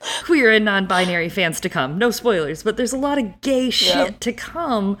for queer and non-binary fans to come. No spoilers, but there's a lot of gay shit to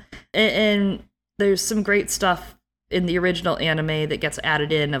come. And there's some great stuff in the original anime that gets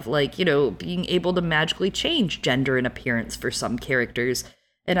added in of like, being able to magically change gender and appearance for some characters.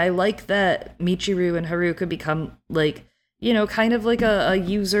 And I like that Michiru and Haruka become like, kind of like a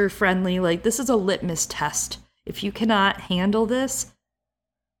user-friendly, like, this is a litmus test. If you cannot handle this,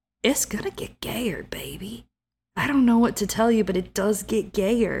 it's gonna get gayer, baby. I don't know what to tell you, but it does get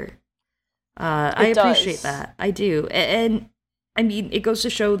gayer. I appreciate that. I do. And I mean, it goes to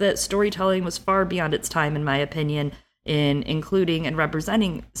show that storytelling was far beyond its time, in my opinion, in including and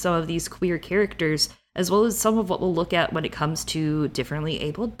representing some of these queer characters, as well as some of what we'll look at when it comes to differently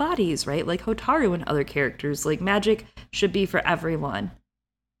abled bodies, right? Like Hotaru and other characters. Like, magic should be for everyone,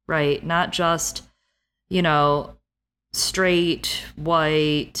 right? Not just, straight,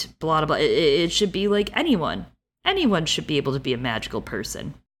 white, blah, blah, blah. It should be like anyone. Anyone should be able to be a magical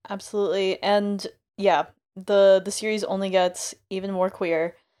person. Absolutely. And yeah, the series only gets even more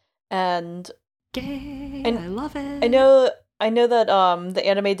queer. And I love it. I know that the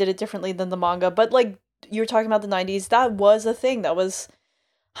anime did it differently than the manga, but like you were talking about the 90s, that was a thing. That was,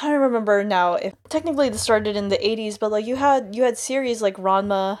 I don't remember now if technically this started in the 80s, but like you had series like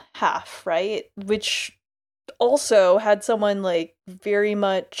Ranma Half, right? Which also had someone like very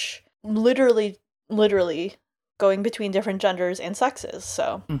much literally going between different genders and sexes.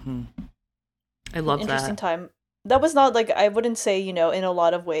 So I love interesting that. time. That was not like, I wouldn't say, in a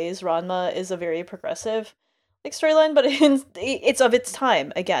lot of ways Ranma is a very progressive like storyline, but it's of its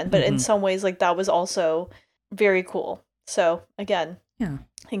time again. But in some ways, like that was also very cool. So again, Yeah,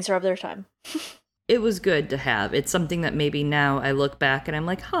 things are of their time. it was good to have. It's something that maybe now I look back and I'm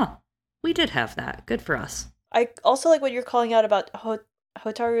like, huh, we did have that. Good for us. I also like what you're calling out about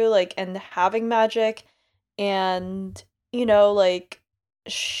Hotaru, like, and having magic, and like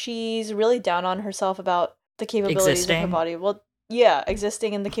she's really down on herself about the capabilities of her body. Well, yeah,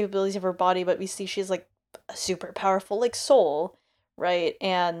 existing in the capabilities of her body, but we see she's like a super powerful like soul, right?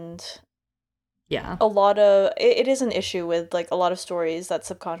 And yeah, a lot of it is an issue with like a lot of stories that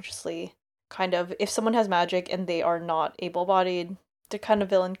subconsciously kind of, if someone has magic and they are not able-bodied, they're kind of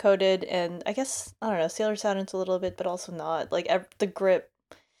villain coded. And I guess, I don't know, Sailor Saturn's a little bit, but also not. Like the grip,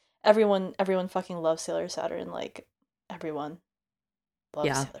 everyone fucking loves Sailor Saturn. Like everyone loves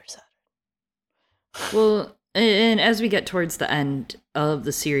yeah. Sailor Saturn. Well, and as we get towards the end of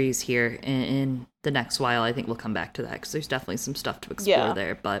the series here, in the next while, I think we'll come back to that because there's definitely some stuff to explore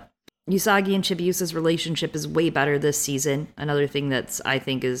there. But Usagi and Chibiusa's relationship is way better this season. Another thing that's, I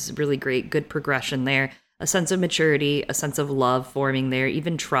think, is really great, good progression there. A sense of maturity, a sense of love forming there,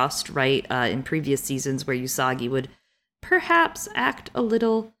 even trust, right? In previous seasons where Usagi would perhaps act a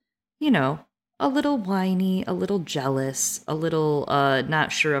little, a little whiny, a little jealous, a little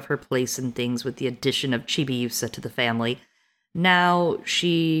not sure of her place in things with the addition of Chibiusa to the family. Now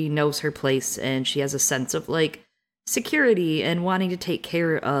she knows her place and she has a sense of like security and wanting to take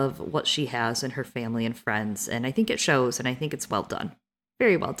care of what she has and her family and friends. And I think it shows, and I think it's well done.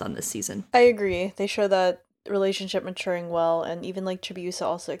 Very well done this season. I agree. They show that relationship maturing well, and even like Chibiusa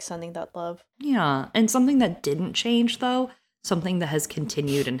also extending that love. Yeah, and something that didn't change though, something that has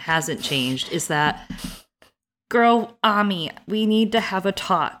continued and hasn't changed, is that, girl, Ami, we need to have a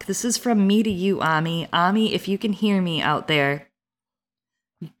talk. This is from me to you, Ami. Ami, if you can hear me out there,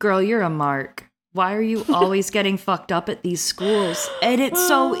 girl, you're a mark. Why are you always getting fucked up at these schools? And it's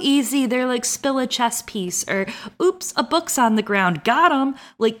so easy. They're like, spill a chess piece, or oops, a book's on the ground. Got him.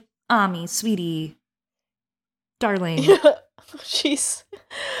 Like, Ami, sweetie, darling.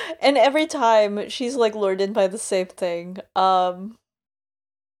 And every time she's like lured in by the same thing.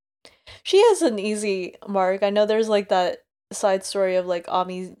 She has an easy mark. I know there's like that side story of like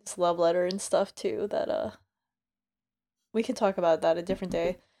Ami's love letter and stuff too, that we can talk about that a different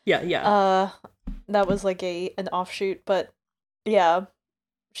day. Yeah. That was like an offshoot, but yeah,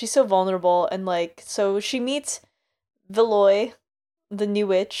 she's so vulnerable. And like, so she meets Veloy, the new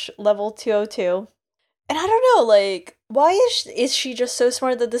witch, level 202. And I don't know, like, why is she just so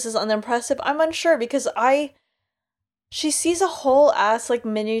smart that this is unimpressive? I'm unsure, because she sees a whole ass like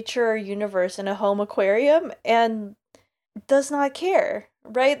miniature universe in a home aquarium and does not care,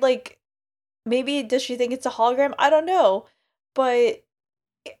 right? Like, maybe does she think it's a hologram? I don't know, but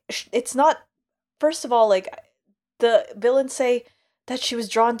it's not. First of all, like, the villains say that she was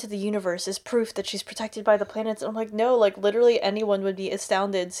drawn to the universe is proof that she's protected by the planets. And I'm like, no, like, literally anyone would be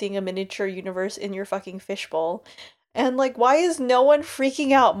astounded seeing a miniature universe in your fucking fishbowl. And, like, why is no one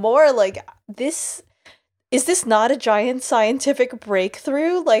freaking out more? Like, is this not a giant scientific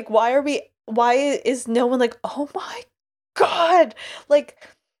breakthrough? Like, why is no one like, oh my god? Like,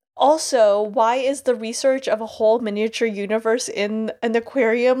 also, why is the research of a whole miniature universe in an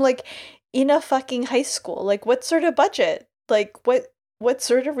aquarium, like, in a fucking high school? Like, what sort of budget? Like, what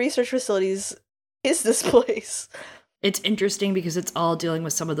sort of research facilities is this place? It's interesting because it's all dealing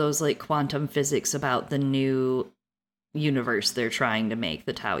with some of those like quantum physics about the new universe they're trying to make,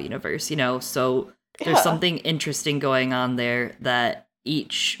 the Tau universe, so there's something interesting going on there, that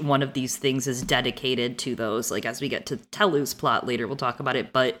each one of these things is dedicated to those. Like, as we get to Telu's plot later, we'll talk about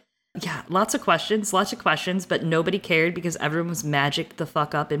it, but yeah, lots of questions, but nobody cared because everyone was magicked the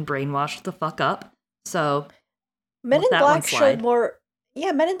fuck up and brainwashed the fuck up. So Men in Black showed more.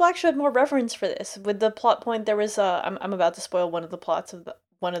 Yeah, Men in Black showed more reverence for this. With the plot point, there was I'm about to spoil one of the plots of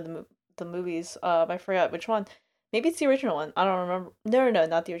one of the movies. I forgot which one. Maybe it's the original one. I don't remember. No,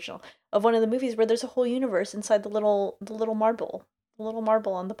 not the original. Of one of the movies where there's a whole universe inside the little marble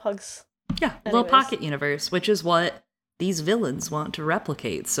on the pugs. Yeah, little pocket universe, which is what these villains want to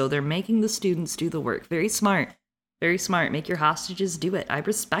replicate. So they're making the students do the work. Very smart. Very smart. Make your hostages do it. I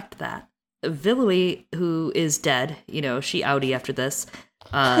respect that. Villowy, who is dead, she outie after this,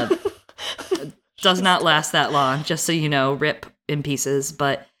 does not last that long, just so you know, rip in pieces.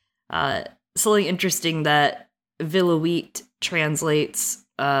 But something interesting that Villowheat translates,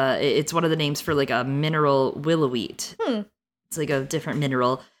 it's one of the names for like a mineral willowwheat. It's like a different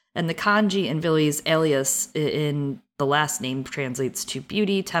mineral. And the kanji in Villy's alias in the last name translates to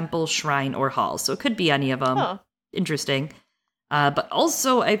beauty, temple, shrine, or hall. So it could be any of them. Huh. Interesting. But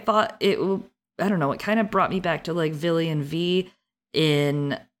also, I thought it kind of brought me back to like Villy and V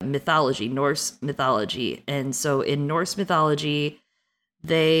in mythology, Norse mythology. And so in Norse mythology,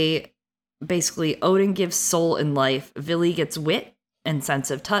 they basically, Odin gives soul and life, Villy gets wit and sense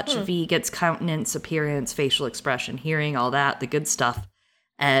of touch, V gets countenance, appearance, facial expression, hearing, all that, the good stuff.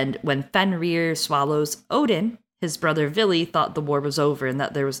 And when Fenrir swallows Odin, his brother Villy thought the war was over and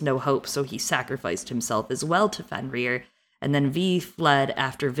that there was no hope, so he sacrificed himself as well to Fenrir. And then V fled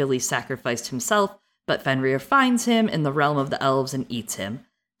after Villy sacrificed himself, but Fenrir finds him in the realm of the elves and eats him.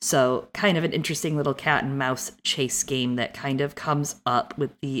 So kind of an interesting little cat and mouse chase game that kind of comes up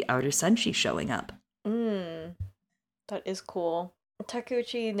with the Outer Senshi showing up. That is cool.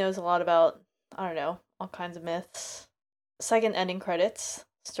 Takeuchi knows a lot about, I don't know, all kinds of myths. Second ending credits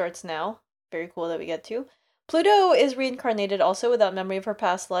starts now. Very cool that we get to. Pluto is reincarnated also without memory of her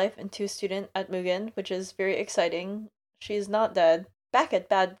past life into student at Mugen, which is very exciting. She is not dead. Back at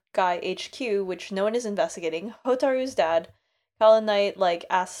Bad Guy HQ, which no one is investigating, Hotaru's dad, Kala Knight,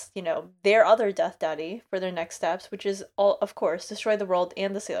 asks, their other Death Daddy for their next steps, which is, all, of course, destroy the world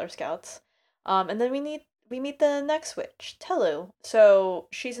and the Sailor Scouts. And then we meet the next witch, Telu. So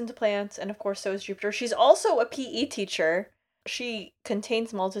she's into plants, and of course so is Jupiter. She's also a PE teacher. She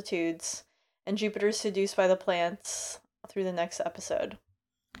contains multitudes, and Jupiter's seduced by the plants through the next episode.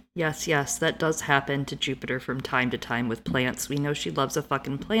 Yes, that does happen to Jupiter from time to time with plants. We know she loves a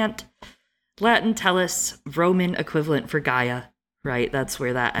fucking plant. Latin tellus, Roman equivalent for Gaia, right? That's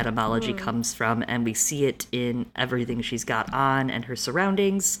where that etymology comes from, and we see it in everything she's got on and her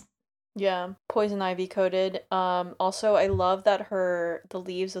surroundings. Yeah, poison ivy coated. Also, I love that the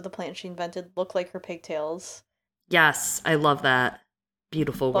leaves of the plant she invented look like her pigtails. Yes, I love that.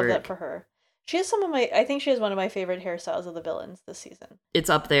 Beautiful work. Love that for her. She has I think she has one of my favorite hairstyles of the villains this season. It's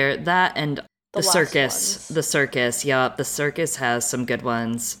up there. That and the circus. Ones. The circus, yup. The circus has some good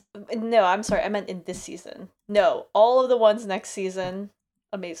ones. No, I'm sorry. I meant in this season. No, all of the ones next season,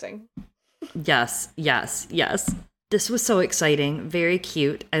 amazing. Yes. This was so exciting. Very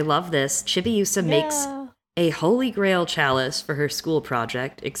cute. I love this. Chibiusa makes a Holy Grail chalice for her school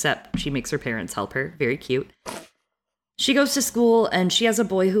project, except she makes her parents help her. Very cute. She goes to school, and she has a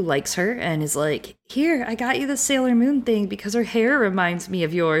boy who likes her and is like, here, I got you the Sailor Moon thing because her hair reminds me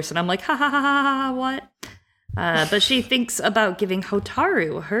of yours. And I'm like, ha ha ha ha, what? But she thinks about giving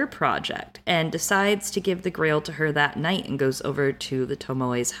Hotaru her project and decides to give the grail to her that night and goes over to the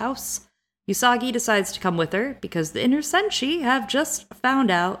Tomoe's house. Usagi decides to come with her because the Inner Senshi have just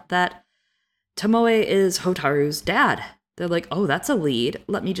found out that Tomoe is Hotaru's dad. They're like, oh, that's a lead.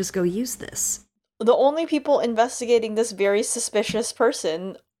 Let me just go use this. The only people investigating this very suspicious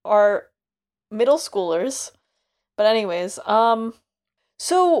person are middle schoolers. But anyways,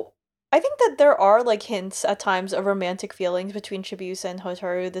 so I think that there are hints at times of romantic feelings between Chibiusa and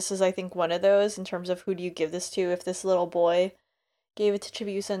Hotaru. This is, I think, one of those in terms of who do you give this to. If this little boy gave it to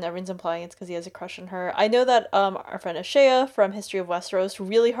Chibiusa and everyone's implying it's because he has a crush on her. I know that our friend Ashea from History of Westeros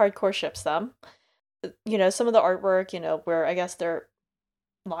really hardcore ships them. Some of the artwork, where I guess they're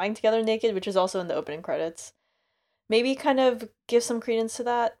lying together naked, which is also in the opening credits. Maybe kind of give some credence to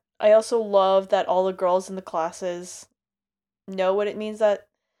that. I also love that all the girls in the classes know what it means that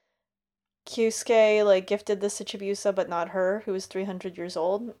Kyusuke gifted this to Chibiusa, but not her, who is 300 years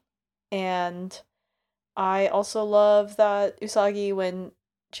old. And I also love that Usagi, when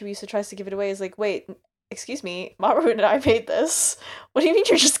Chibiusa tries to give it away, is like, wait, excuse me, Mamoru and I made this. What do you mean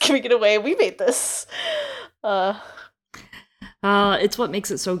you're just giving it away? We made this. It's what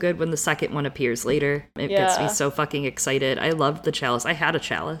makes it so good when the second one appears later. It gets me so fucking excited. I loved the chalice. I had a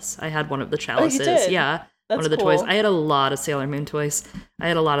chalice. I had one of the chalices. Oh, you did? Yeah. That's one of the cool. toys. I had a lot of Sailor Moon toys. I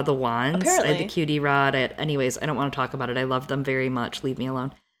had a lot of the wands. Apparently. I had the cutie rod. Anyways, I don't want to talk about it. I loved them very much. Leave me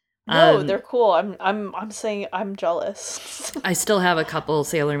alone. No, they're cool. I'm saying I'm jealous. I still have a couple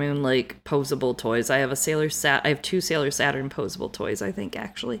Sailor Moon posable toys. I have I have 2 Sailor Saturn posable toys, I think,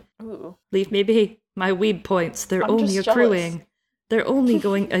 actually. Ooh. Leave me be. My weeb points. They're I'm only just accruing. jealous. They're only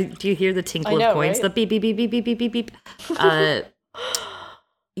going. Do you hear the tinkle of coins? Right? The beep beep beep beep beep beep beep.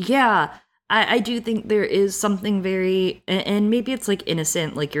 Yeah, I do think there is something very, and maybe it's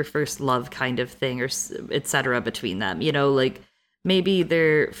innocent, your first love kind of thing, or etc. between them. Maybe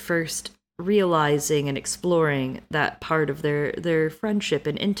they're first realizing and exploring that part of their friendship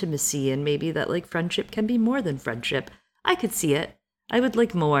and intimacy, and maybe that friendship can be more than friendship. I could see it. I would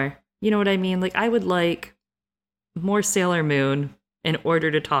like more. You know what I mean? I would like more Sailor Moon in order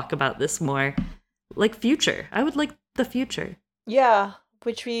to talk about this more. Future. I would like the future. Yeah,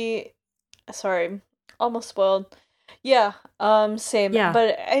 which we, sorry, almost spoiled. Yeah, same. Yeah.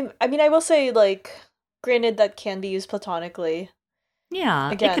 But I mean, I will say, like, granted that can be used platonically. Yeah,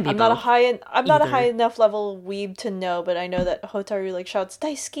 it Again, could be both. I'm not a high Either. enough level weeb to know, but I know that Hotaru like shouts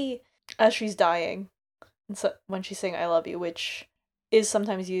Daisuki as she's dying, and so when she's saying I love you, which is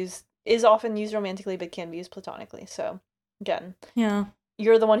often used romantically, but can be used platonically. So again, Yeah.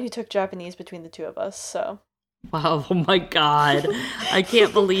 you're the one who took Japanese between the two of us, so Wow, oh my god. I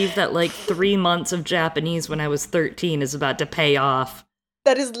can't believe that like 3 months of Japanese when I was 13 is about to pay off.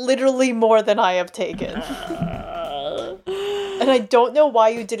 that is literally more than I have taken. And I don't know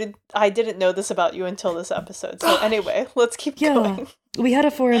why I didn't know this about you until this episode. So anyway, let's keep going. We had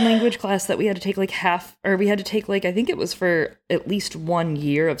a foreign language class that we had to take like we had to take like, I think it was for at least 1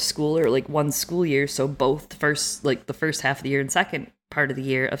 year of school, or like one school year. So both the first half of the year and second part of the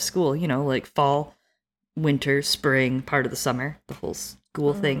year of school, like fall, winter, spring, part of the summer, the whole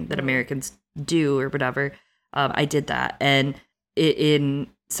school thing that Americans do or whatever. I did that. And in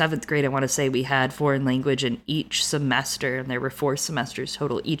 7th grade, I want to say we had foreign language in each semester, and there were 4 semesters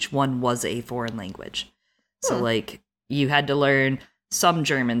total. Each one was a foreign language. So like you had to learn some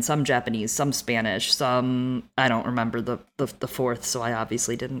German, some Japanese, some Spanish, some, I don't remember the fourth, so I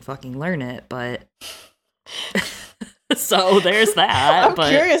obviously didn't fucking learn it, but so there's that. I'm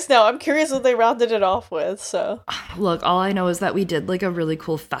curious now. I'm curious what they rounded it off with, so. Look, all I know is that we did like a really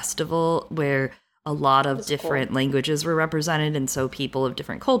cool festival where a lot of different languages were represented, and so people of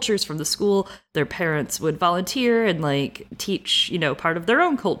different cultures from the school, their parents would volunteer and like teach, part of their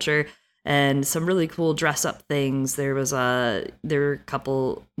own culture, and some really cool dress up things. There were a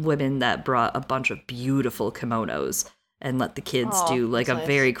couple women that brought a bunch of beautiful kimonos and let the kids do like a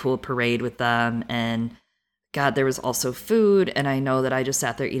very cool parade with them. And God, there was also food, and I know that I just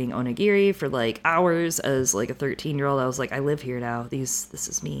sat there eating onigiri for like hours as like a 13-year-old. I was like, I live here now. This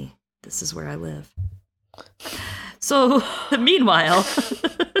is me. This is where I live. So, meanwhile,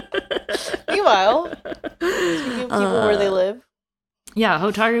 speaking of people where they live. Yeah,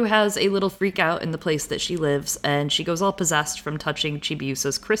 Hotaru has a little freak out in the place that she lives, and she goes all possessed from touching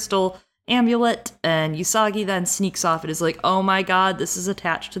Chibiusa's crystal amulet, and Usagi then sneaks off and is like, oh my god, this is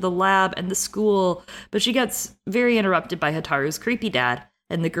attached to the lab and the school. But she gets very interrupted by Hotaru's creepy dad,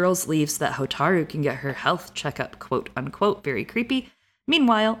 and the girls leave so that Hotaru can get her health checkup, quote unquote, very creepy.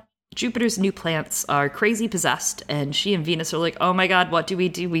 Meanwhile, Jupiter's new plants are crazy possessed, and she and Venus are like, oh my god, what do?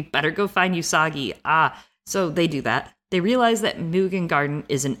 We better go find Usagi. So they do that. They realize that Mugen Garden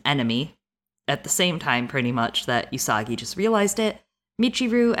is an enemy. At the same time, pretty much, that Usagi just realized it.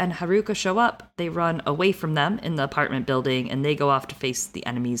 Michiru and Haruka show up. They run away from them in the apartment building, and they go off to face the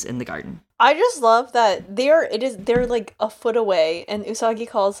enemies in the garden. I just love that they're like a foot away, and Usagi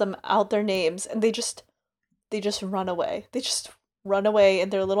calls them out their names, and they just run away. They just run away in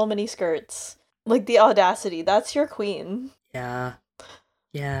their little mini skirts. Like, the audacity. That's your queen. Yeah.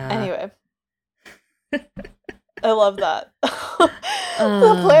 Anyway. I love that.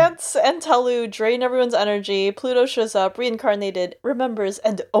 The plants and Telu drain everyone's energy. Pluto shows up, reincarnated, remembers,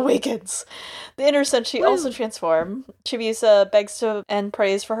 and awakens. The inner senshi also transform. Chibiusa begs to and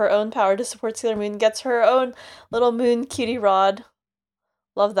prays for her own power to support Sailor Moon, gets her own little moon cutie rod.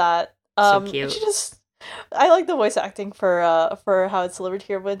 Love that. So cute. I like the voice acting for how it's delivered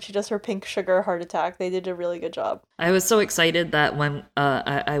here when she does her pink sugar heart attack. They did a really good job. I was so excited that when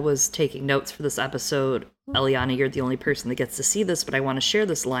I was taking notes for this episode, Eliana, you're the only person that gets to see this, but I want to share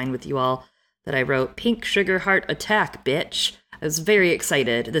this line with you all that I wrote, pink sugar heart attack, bitch. I was very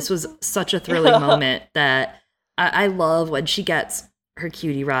excited. This was such a thrilling moment that I love when she gets her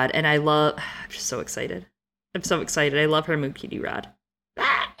cutie rod, and I'm just so excited. I'm so excited. I love her moon cutie rod.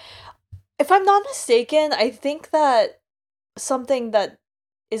 If I'm not mistaken, I think that something that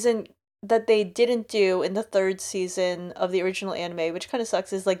they didn't do in the 3rd season of the original anime, which kind of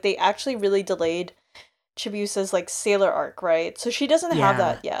sucks, is like they actually really delayed Chibiusa's like sailor arc, right? So she doesn't have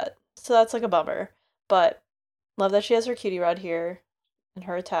that yet. So that's like a bummer. But love that she has her cutie rod here and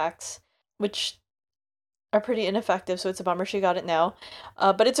her attacks, which are pretty ineffective, so it's a bummer she got it now.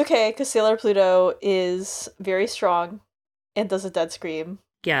 But it's okay, because Sailor Pluto is very strong and does a dead scream.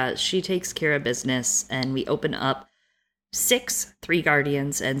 Yeah, she takes care of business, and we open up 6, 3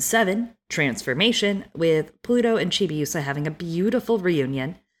 Guardians, and 7, Transformation, with Pluto and Chibiusa having a beautiful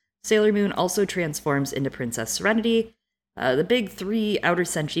reunion. Sailor Moon also transforms into Princess Serenity. The big 3 Outer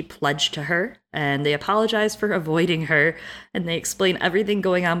Senshi pledge to her, and they apologize for avoiding her, and they explain everything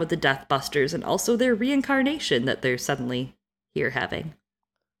going on with the Death Busters, and also their reincarnation that they're suddenly here having.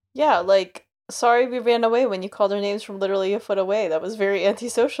 Yeah, like, sorry we ran away when you called our names from literally a foot away. That was very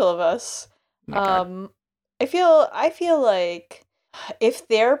antisocial of us. I feel like If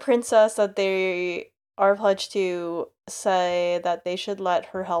their princess that they are pledged to say that they should let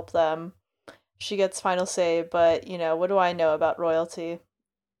her help them, she gets final say, but, what do I know about royalty?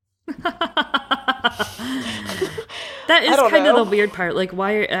 That I is don't kind of the know. weird part. Like,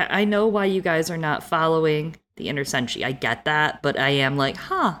 I know why you guys are not following the Intercentury. I get that, but I am like,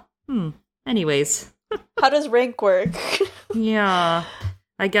 anyways. How does rank work? Yeah.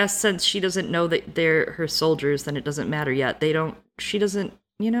 I guess since she doesn't know that they're her soldiers, then it doesn't matter yet. She doesn't,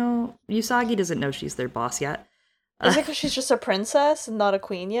 Usagi doesn't know she's their boss yet. Is it because she's just a princess and not a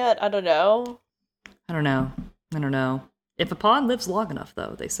queen yet? I don't know. I don't know. If a pawn lives long enough,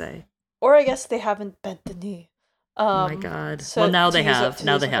 though, they say. Or I guess they haven't bent the knee. Oh my god. So Well, now to they use have. to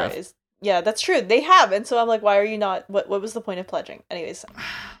Now use they a have. phrase. Yeah, that's true. They have, and so I'm like, why are you not? What was the point of pledging? Anyways.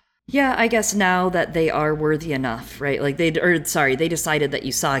 Yeah, I guess now that they are worthy enough, right? Like they decided that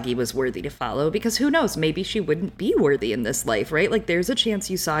Usagi was worthy to follow because who knows, maybe she wouldn't be worthy in this life, right? Like there's a chance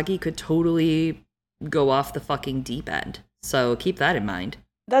Usagi could totally go off the fucking deep end. So keep that in mind.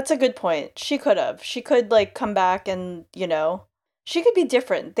 That's a good point. She could have. She could like come back and, she could be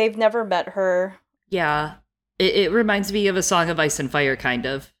different. They've never met her. Yeah. It reminds me of a Song of Ice and Fire kind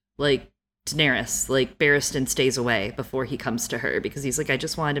of. Like Daenerys, like Barristan stays away before he comes to her because he's like, I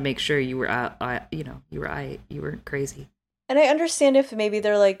just wanted to make sure you were, you weren't crazy. And I understand if maybe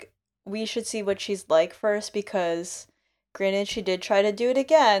they're like, we should see what she's like first because, granted, she did try to do it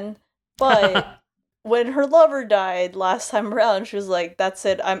again, but when her lover died last time around, she was like, that's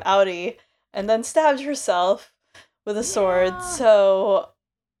it, I'm outie, and then stabbed herself with a sword. Yeah. So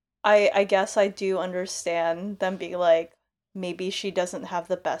I guess I do understand them being like, maybe she doesn't have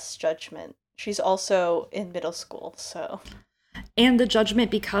the best judgment. She's also in middle school, so. And the judgment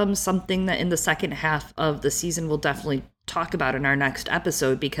becomes something that in the second half of the season we'll definitely talk about in our next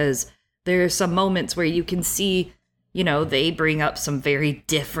episode because there are some moments where you can see, they bring up some very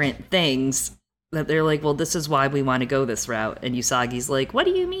different things that they're like, well, this is why we want to go this route. And Usagi's like, what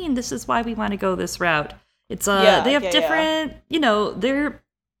do you mean this is why we want to go this route? It's they have different,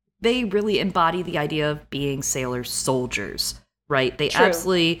 they really embody the idea of being sailor soldiers, right? They True.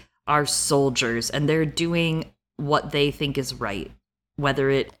 absolutely are soldiers, and they're doing what they think is right,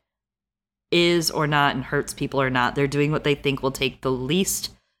 whether it is or not and hurts people or not. They're doing what they think will take the least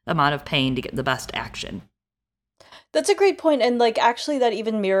amount of pain to get the best action. That's a great point, and like actually that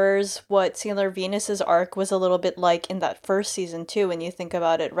even mirrors what Sailor Venus's arc was a little bit like in that first season too, when you think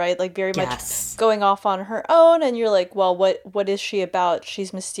about it, right? Like very much going off on her own, and you're like, well, what is she about?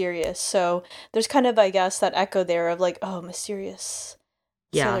 She's mysterious. So there's kind of, I guess, that echo there of like, oh, mysterious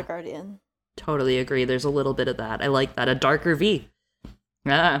Sailor Guardian. Totally agree. There's a little bit of that. I like that. A darker V.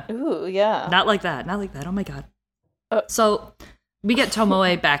 Ooh, yeah. Not like that. Oh my god. So we get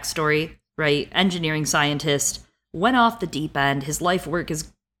Tomoe backstory, right? Engineering scientist. Went off the deep end. His life work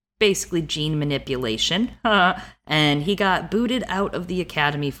is basically gene manipulation. And he got booted out of the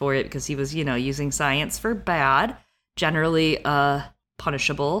academy for it because he was, using science for bad. Generally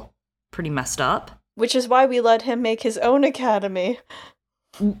punishable. Pretty messed up. Which is why we let him make his own academy.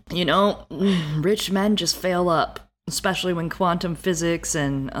 Rich men just fail up. Especially when quantum physics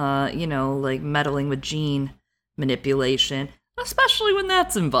and, like meddling with gene manipulation. Especially when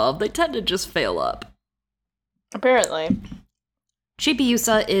that's involved. They tend to just fail up. Apparently.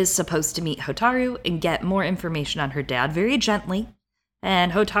 Chibiusa is supposed to meet Hotaru and get more information on her dad very gently.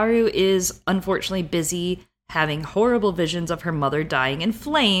 And Hotaru is unfortunately busy having horrible visions of her mother dying in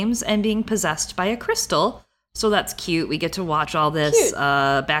flames and being possessed by a crystal. So that's cute. We get to watch all this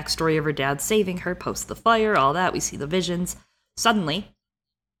backstory of her dad saving her post the fire, all that. We see the visions. Suddenly,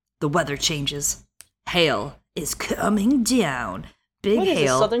 the weather changes. Hail is coming down. Big what hail. Is it,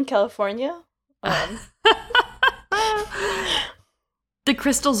 Southern California? The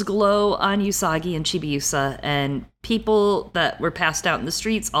crystals glow on Usagi and Chibiusa, and people that were passed out in the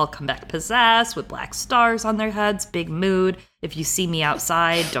streets all come back possessed with black stars on their heads. Big mood. If you see me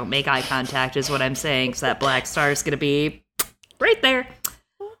outside, don't make eye contact is what I'm saying, because that black star is going to be right there.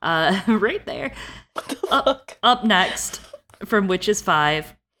 Right there. Up next, from Witches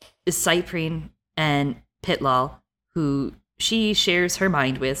 5, is Cyprine and Pitlal, who she shares her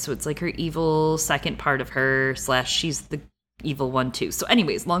mind with, so it's like her evil second part of her, / she's the evil one too. So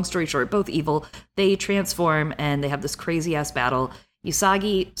anyways, long story short, both evil. They transform and they have this crazy ass battle.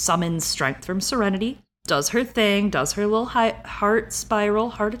 Usagi summons strength from Serenity, does her thing, does her little heart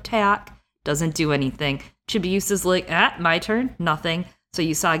spiral, heart attack, doesn't do anything. Chibiusa's like, my turn, nothing. So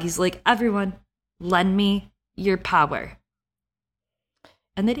Usagi's like, everyone, lend me your power.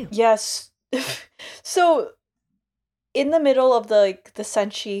 And they do. Yes. So in the middle of the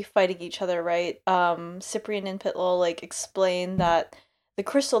Senshi fighting each other, right? Cyprian and Pitlow like explain that the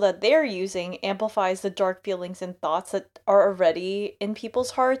crystal that they're using amplifies the dark feelings and thoughts that are already in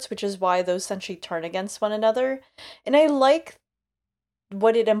people's hearts, which is why those Senshi turn against one another. And I like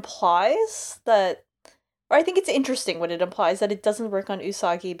what it implies that, or I think it's interesting what it implies that it doesn't work on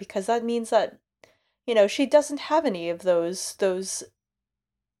Usagi, because that means that, she doesn't have any of those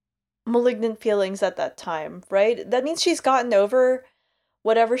malignant feelings at that time, right? That means she's gotten over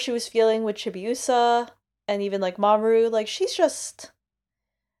whatever she was feeling with Chibiusa and even like Mamoru. Like she just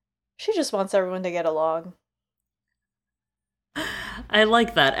wants everyone to get along. I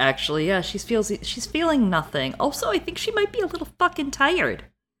like that, actually. Yeah, she's feeling nothing. Also, I think she might be a little fucking tired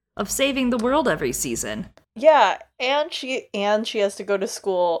of saving the world every season. Yeah, and she has to go to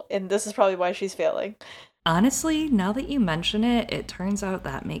school, and this is probably why she's failing. Honestly, now that you mention it, it turns out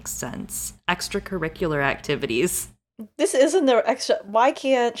that makes sense. Extracurricular activities. This isn't the extra. Why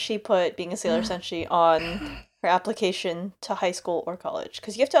can't she put being a Sailor Senshi on her application to high school or college?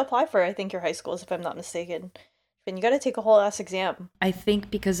 Because you have to apply for, I think, your high schools, if I'm not mistaken. And you gotta take a whole ass exam. I think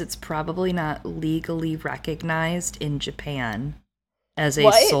because it's probably not legally recognized in Japan as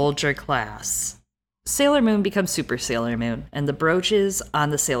a soldier class. Sailor Moon becomes Super Sailor Moon, and the brooches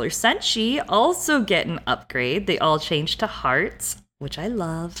on the Sailor Senshi also get an upgrade. They all change to hearts, which I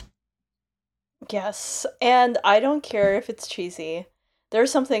love. Yes, and I don't care if it's cheesy. There are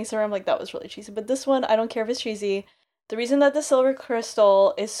some things where I'm like, that was really cheesy, but this one, I don't care if it's cheesy. The reason that the silver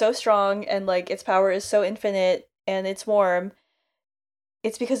crystal is so strong and like its power is so infinite and it's warm,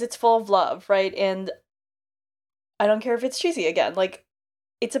 it's because it's full of love, right? And I don't care if it's cheesy again. Like,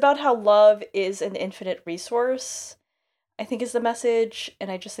 it's about how love is an infinite resource, I think is the message, and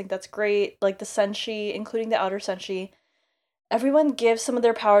I just think that's great. Like the Senshi, including the outer Senshi, everyone gives some of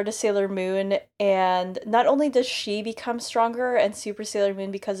their power to Sailor Moon, and not only does she become stronger and Super Sailor Moon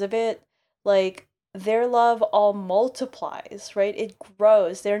because of it, like, their love all multiplies, right? It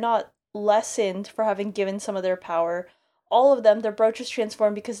grows. They're not lessened for having given some of their power. All of them, their brooches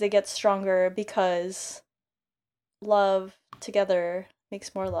transform because they get stronger, because love together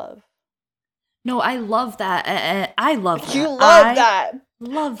makes more love. No, I love that. I love that. You love that.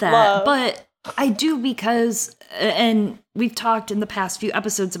 Love that. But I do, because, and we've talked in the past few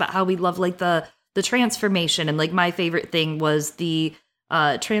episodes about how we love like the transformation, and like my favorite thing was the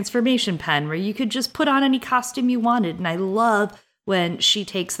transformation pen where you could just put on any costume you wanted. And I love when she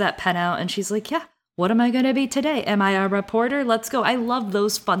takes that pen out and she's like, yeah, what am I going to be today? Am I a reporter? Let's go. I love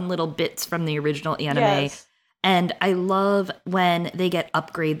those fun little bits from the original anime. Yes. And I love when they get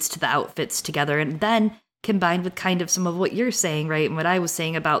upgrades to the outfits together, and then combined with kind of some of what you're saying, right? And what I was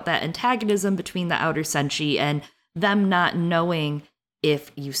saying about that antagonism between the outer Senshi and them not knowing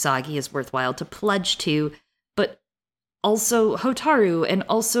if Usagi is worthwhile to pledge to, but also Hotaru, and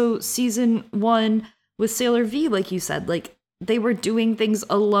also season 1 with Sailor V, like you said, like they were doing things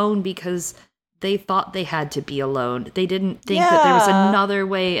alone because they thought they had to be alone. They didn't think that there was another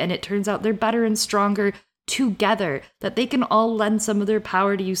way, and it turns out they're better and stronger together, that they can all lend some of their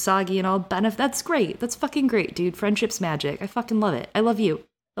power to Usagi and all benefit. That's great. That's fucking great, dude. Friendship's magic. I fucking love it. I love you.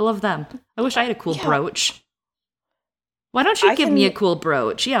 I love them. I wish I had a cool brooch. Why don't you give me a cool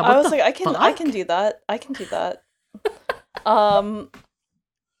brooch? Yeah, what I was like, I can do that. I can do that.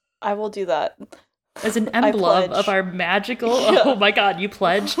 I will do that. As an emblem of our magical... Yeah. Oh my god, you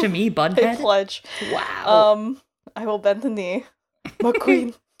pledge to me, Bunhead? I pledge. Wow. I will bend the knee. My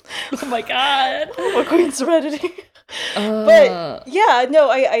queen. Oh my god. My queen's serenity. But yeah,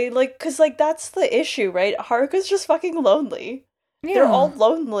 no, I like, because like that's the issue, right? Haruka's just fucking lonely. Yeah. They're all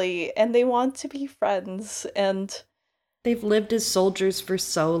lonely and they want to be friends, and they've lived as soldiers for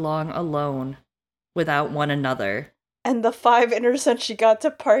so long alone without one another. And the 5 inner Senshi got to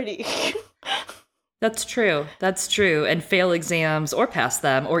party. That's true. That's true. And fail exams, or pass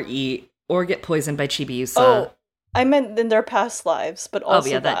them, or eat, or get poisoned by Chibiusa. Oh, I meant in their past lives, but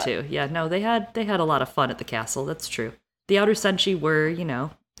also that too. Yeah, no, they had a lot of fun at the castle. That's true. The outer Senshi were,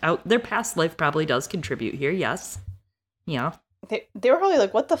 out. Their past life probably does contribute here. Yes. Yeah. They were probably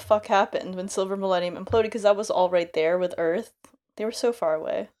like, what the fuck happened when Silver Millennium imploded? Because that was all right there with Earth. They were so far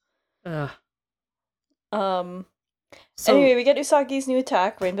away. Ugh. So, anyway, we get Usagi's new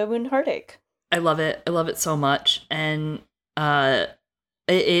attack, Rainbow Moon Heartache. I love it. I love it so much. And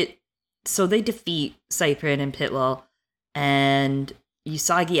so they defeat Cyprian and Pitlow, and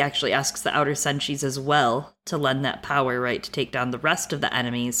Usagi actually asks the outer Senshis as well to lend that power, right, to take down the rest of the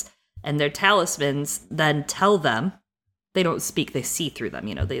enemies. And their talismans then tell them, they don't speak, they see through them,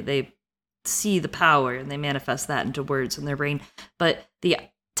 they see the power and they manifest that into words in their brain. But the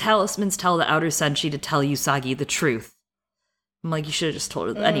talismans tell the outer Senshi to tell Usagi the truth I'm like, you should have just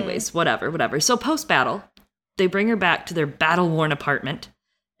told her. Anyways, whatever. So post-battle, they bring her back to their battle-worn apartment,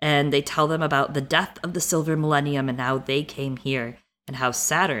 and they tell them about the death of the Silver Millennium and how they came here, and how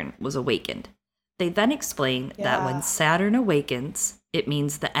Saturn was awakened. They then explain that when Saturn awakens, it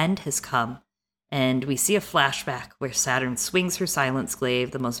means the end has come. And we see a flashback where Saturn swings her silence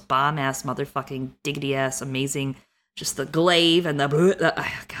glaive, the most bomb-ass, motherfucking, diggity-ass, amazing, just the glaive and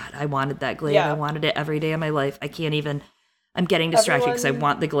God, I wanted that glaive. I wanted it every day of my life. I can't even, I'm getting distracted because I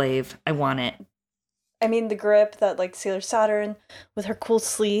want the glaive. I want it. I mean, the grip that, like, Sailor Saturn with her cool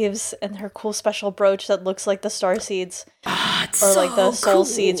sleeves and her cool special brooch that looks like the star seeds. Or, like, the soul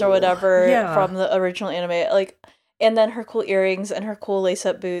seeds or whatever from the original anime. Like, and then her cool earrings and her cool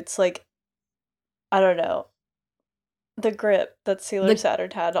lace-up boots. Like, I don't know. The grip that Sailor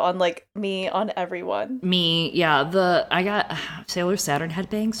Saturn had on, like, me, on everyone. I got Sailor Saturn had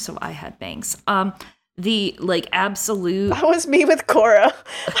bangs, so I had bangs. The, like, absolute... That was me with Korra.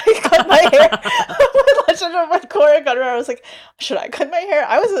 I cut my hair. When Korra got around, I was like, should I cut my hair?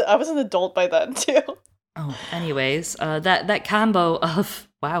 I was an adult by then, too. Oh, anyways, that combo of...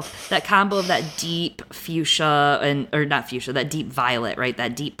 Wow. That combo of that deep fuchsia, or not fuchsia, that deep violet, right?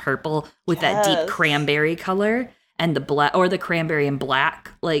 That deep purple with that deep cranberry color and the black, or the cranberry and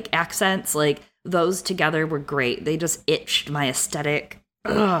black, like, accents, like, those together were great. They just itched my aesthetic.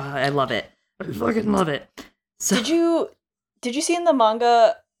 Ugh, I love it. I fucking love it. So, did you see in the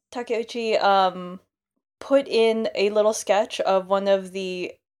manga, Takeuchi put in a little sketch of one of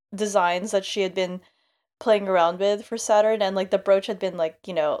the designs that she had been playing around with for Saturn, and, like, the brooch had been, like,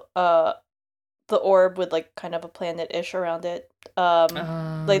 you know, the orb with, like, kind of a planet-ish around it,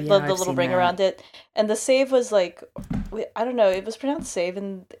 the little ring around it, and the save was, like, I don't know, it was pronounced save,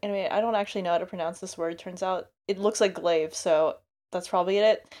 and anyway, I don't actually know how to pronounce this word. Turns out it looks like glaive, so that's probably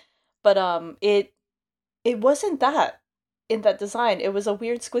it. But it wasn't that in that design. It was a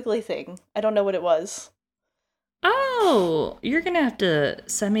weird squiggly thing. I don't know what it was. Oh, you're gonna have to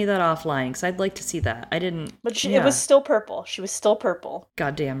send me that offline because I'd like to see that. I didn't. But it was still purple. She was still purple.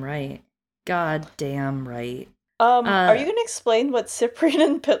 Goddamn right. Are you gonna explain what Cyprian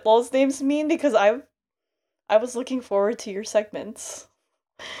and Pitlol's names mean? Because I was looking forward to your segments.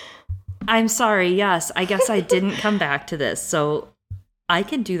 I'm sorry. Yes, I guess I didn't come back to this, so I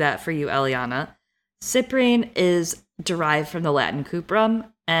can do that for you, Eliana. Cyprian is derived from the Latin cuprum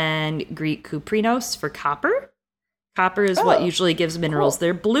and Greek cuprinos for copper. Copper is what usually gives minerals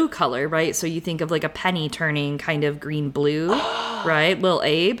their blue color, right? So you think of, like, a penny turning kind of green-blue, right? Lil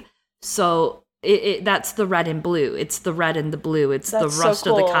Abe. So that's the red and blue. It's the red and the blue. It's the rust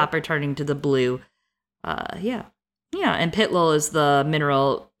of the copper turning to the blue. Yeah, and pitlol is the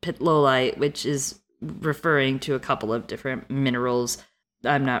mineral pitlolite, which is referring to a couple of different minerals.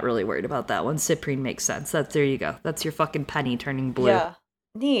 I'm not really worried about that one. Cyprian makes sense. There you go. That's your fucking penny turning blue. Yeah.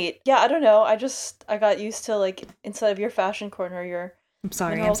 Neat. Yeah, I don't know. I got used to, like, instead of your fashion corner, your I'm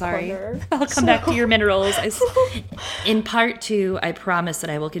sorry. corner. I'll come back to your minerals. In part 2, I promise that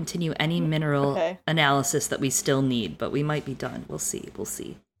I will continue any mineral analysis that we still need, but we might be done. We'll see.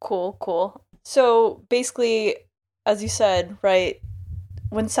 Cool. So basically, as you said, right,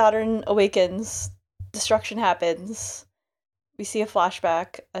 when Saturn awakens, destruction happens. We see a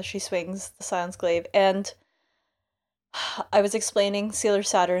flashback as she swings the silence glaive, and I was explaining Sailor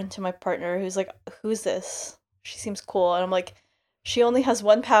Saturn to my partner, who's like, who's this? She seems cool. And I'm like, she only has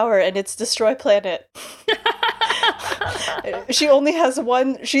one power, and it's destroy planet. She only has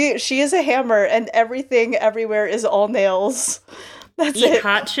one. She is a hammer, and everything everywhere is all nails. That's it. Eat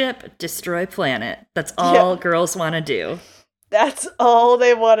hot chip, destroy planet. That's all girls want to do. That's all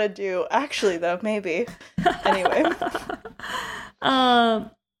they want to do. Actually, though, maybe. Anyway.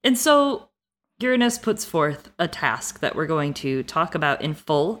 And so Uranus puts forth a task that we're going to talk about in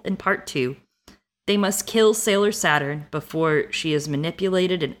full in part 2. They must kill Sailor Saturn before she is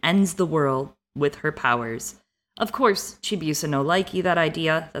manipulated and ends the world with her powers. Of course, Chibiusa no likey that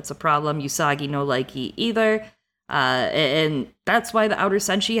idea. That's a problem. Usagi no likey either. And that's why the Outer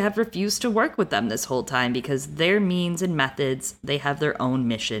Senshi have refused to work with them this whole time, because their means and methods, they have their own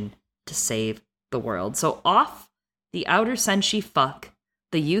mission to save the world. So off the Outer Senshi fuck.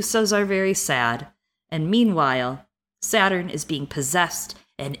 The Yusas are very sad, and meanwhile, Saturn is being possessed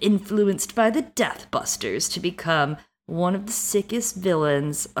and influenced by the Deathbusters to become one of the sickest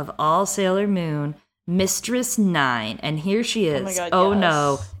villains of all Sailor Moon, Mistress 9. And here she is. Oh my God,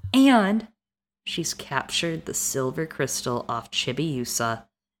 no. And she's captured the silver crystal off Chibiusa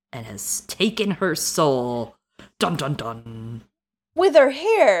and has taken her soul. Dun dun dun. With her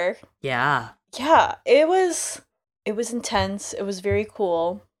hair. Yeah. Yeah, it was intense. It was very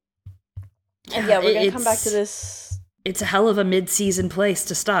cool. And yeah, we're going to come back to this It's a hell of a mid-season place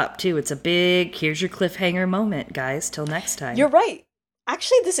to stop, too. It's a big, here's your cliffhanger moment, guys. Till next time. You're right.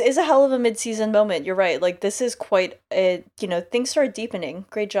 Actually, this is a hell of a mid-season moment. You're right. Like, this is quite a, things start deepening.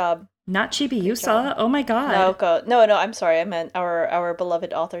 Great job. Not Chibi-Yusa. Oh my god. Naoko. No, I'm sorry. I meant our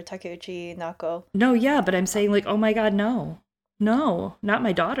beloved author, Takeuchi Naoko. No, yeah, but I'm saying, like, oh my god, no. No, not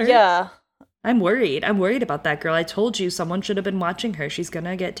my daughter. Yeah. I'm worried. I'm worried about that girl. I told you someone should have been watching her. She's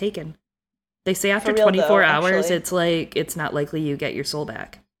gonna get taken. They say after 24 hours, actually, it's like, it's not likely you get your soul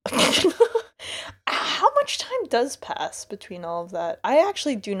back. How much time does pass between all of that? I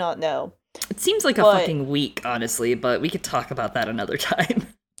actually do not know. It seems like a fucking week, honestly, but we could talk about that another time.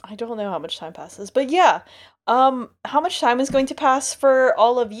 I don't know how much time passes, but yeah. How much time is going to pass for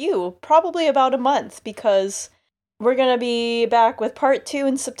all of you? Probably about a month, because we're gonna be back with part 2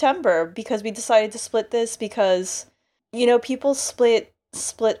 in September, because we decided to split this because, people split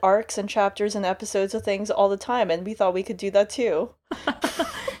arcs and chapters and episodes of things all the time, and we thought we could do that too.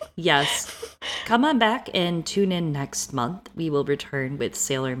 Yes. Come on back and tune in next month. We will return with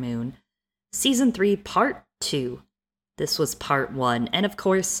Sailormoon Season 3, Part 2. This was Part 1. And of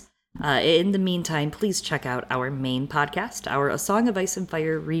course, in the meantime, please check out our main podcast, our A Song of Ice and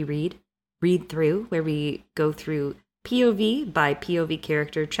Fire read through, where we go through POV by POV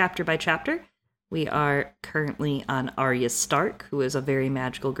character, chapter by chapter. We are currently on Arya Stark, who is a very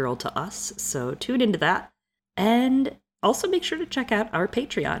magical girl to us, so tune into that. And also make sure to check out our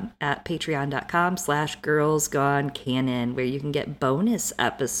Patreon at patreon.com/girlsgonecanon, where you can get bonus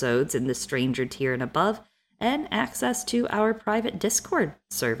episodes in the Stranger tier and above, and access to our private Discord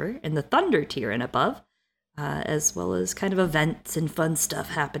server in the Thunder tier and above, as well as kind of events and fun stuff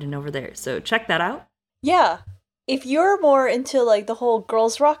happening over there. So check that out. Yeah. If you're more into like the whole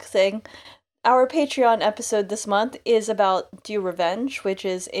girls rock thing, our Patreon episode this month is about Due Revenge, which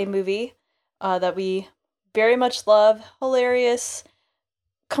is a movie that we very much love. Hilarious,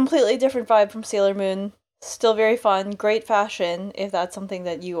 completely different vibe from Sailor Moon. Still very fun, great fashion, if that's something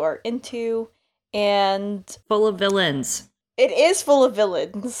that you are into. And full of villains. It is full of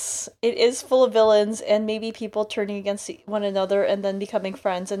villains. It is full of villains, and maybe people turning against one another and then becoming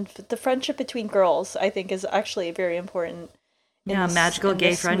friends. And the friendship between girls, I think, is actually very important. Yeah, magical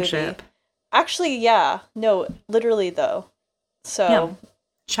gay friendship. Movie. Actually, yeah. No, literally, though. So, yeah,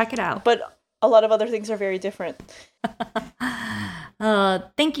 check it out. But a lot of other things are very different.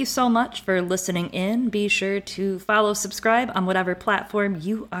 Thank you so much for listening in. Be sure to follow, subscribe on whatever platform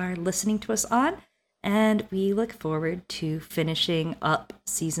you are listening to us on. And we look forward to finishing up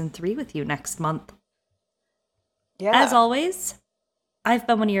Season 3 with you next month. Yeah. As always, I've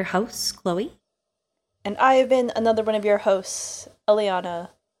been one of your hosts, Chloe. And I have been another one of your hosts, Eliana.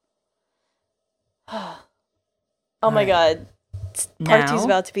 Oh my god. Part 2's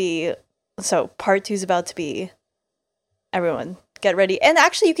about to be... So, Part 2's about to be... Everyone, get ready. And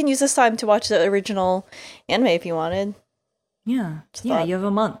actually, you can use this time to watch the original anime if you wanted. Yeah. Yeah, you have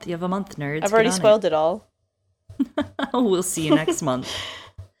a month. You have a month, nerds. I've already spoiled it all. We'll see you next month.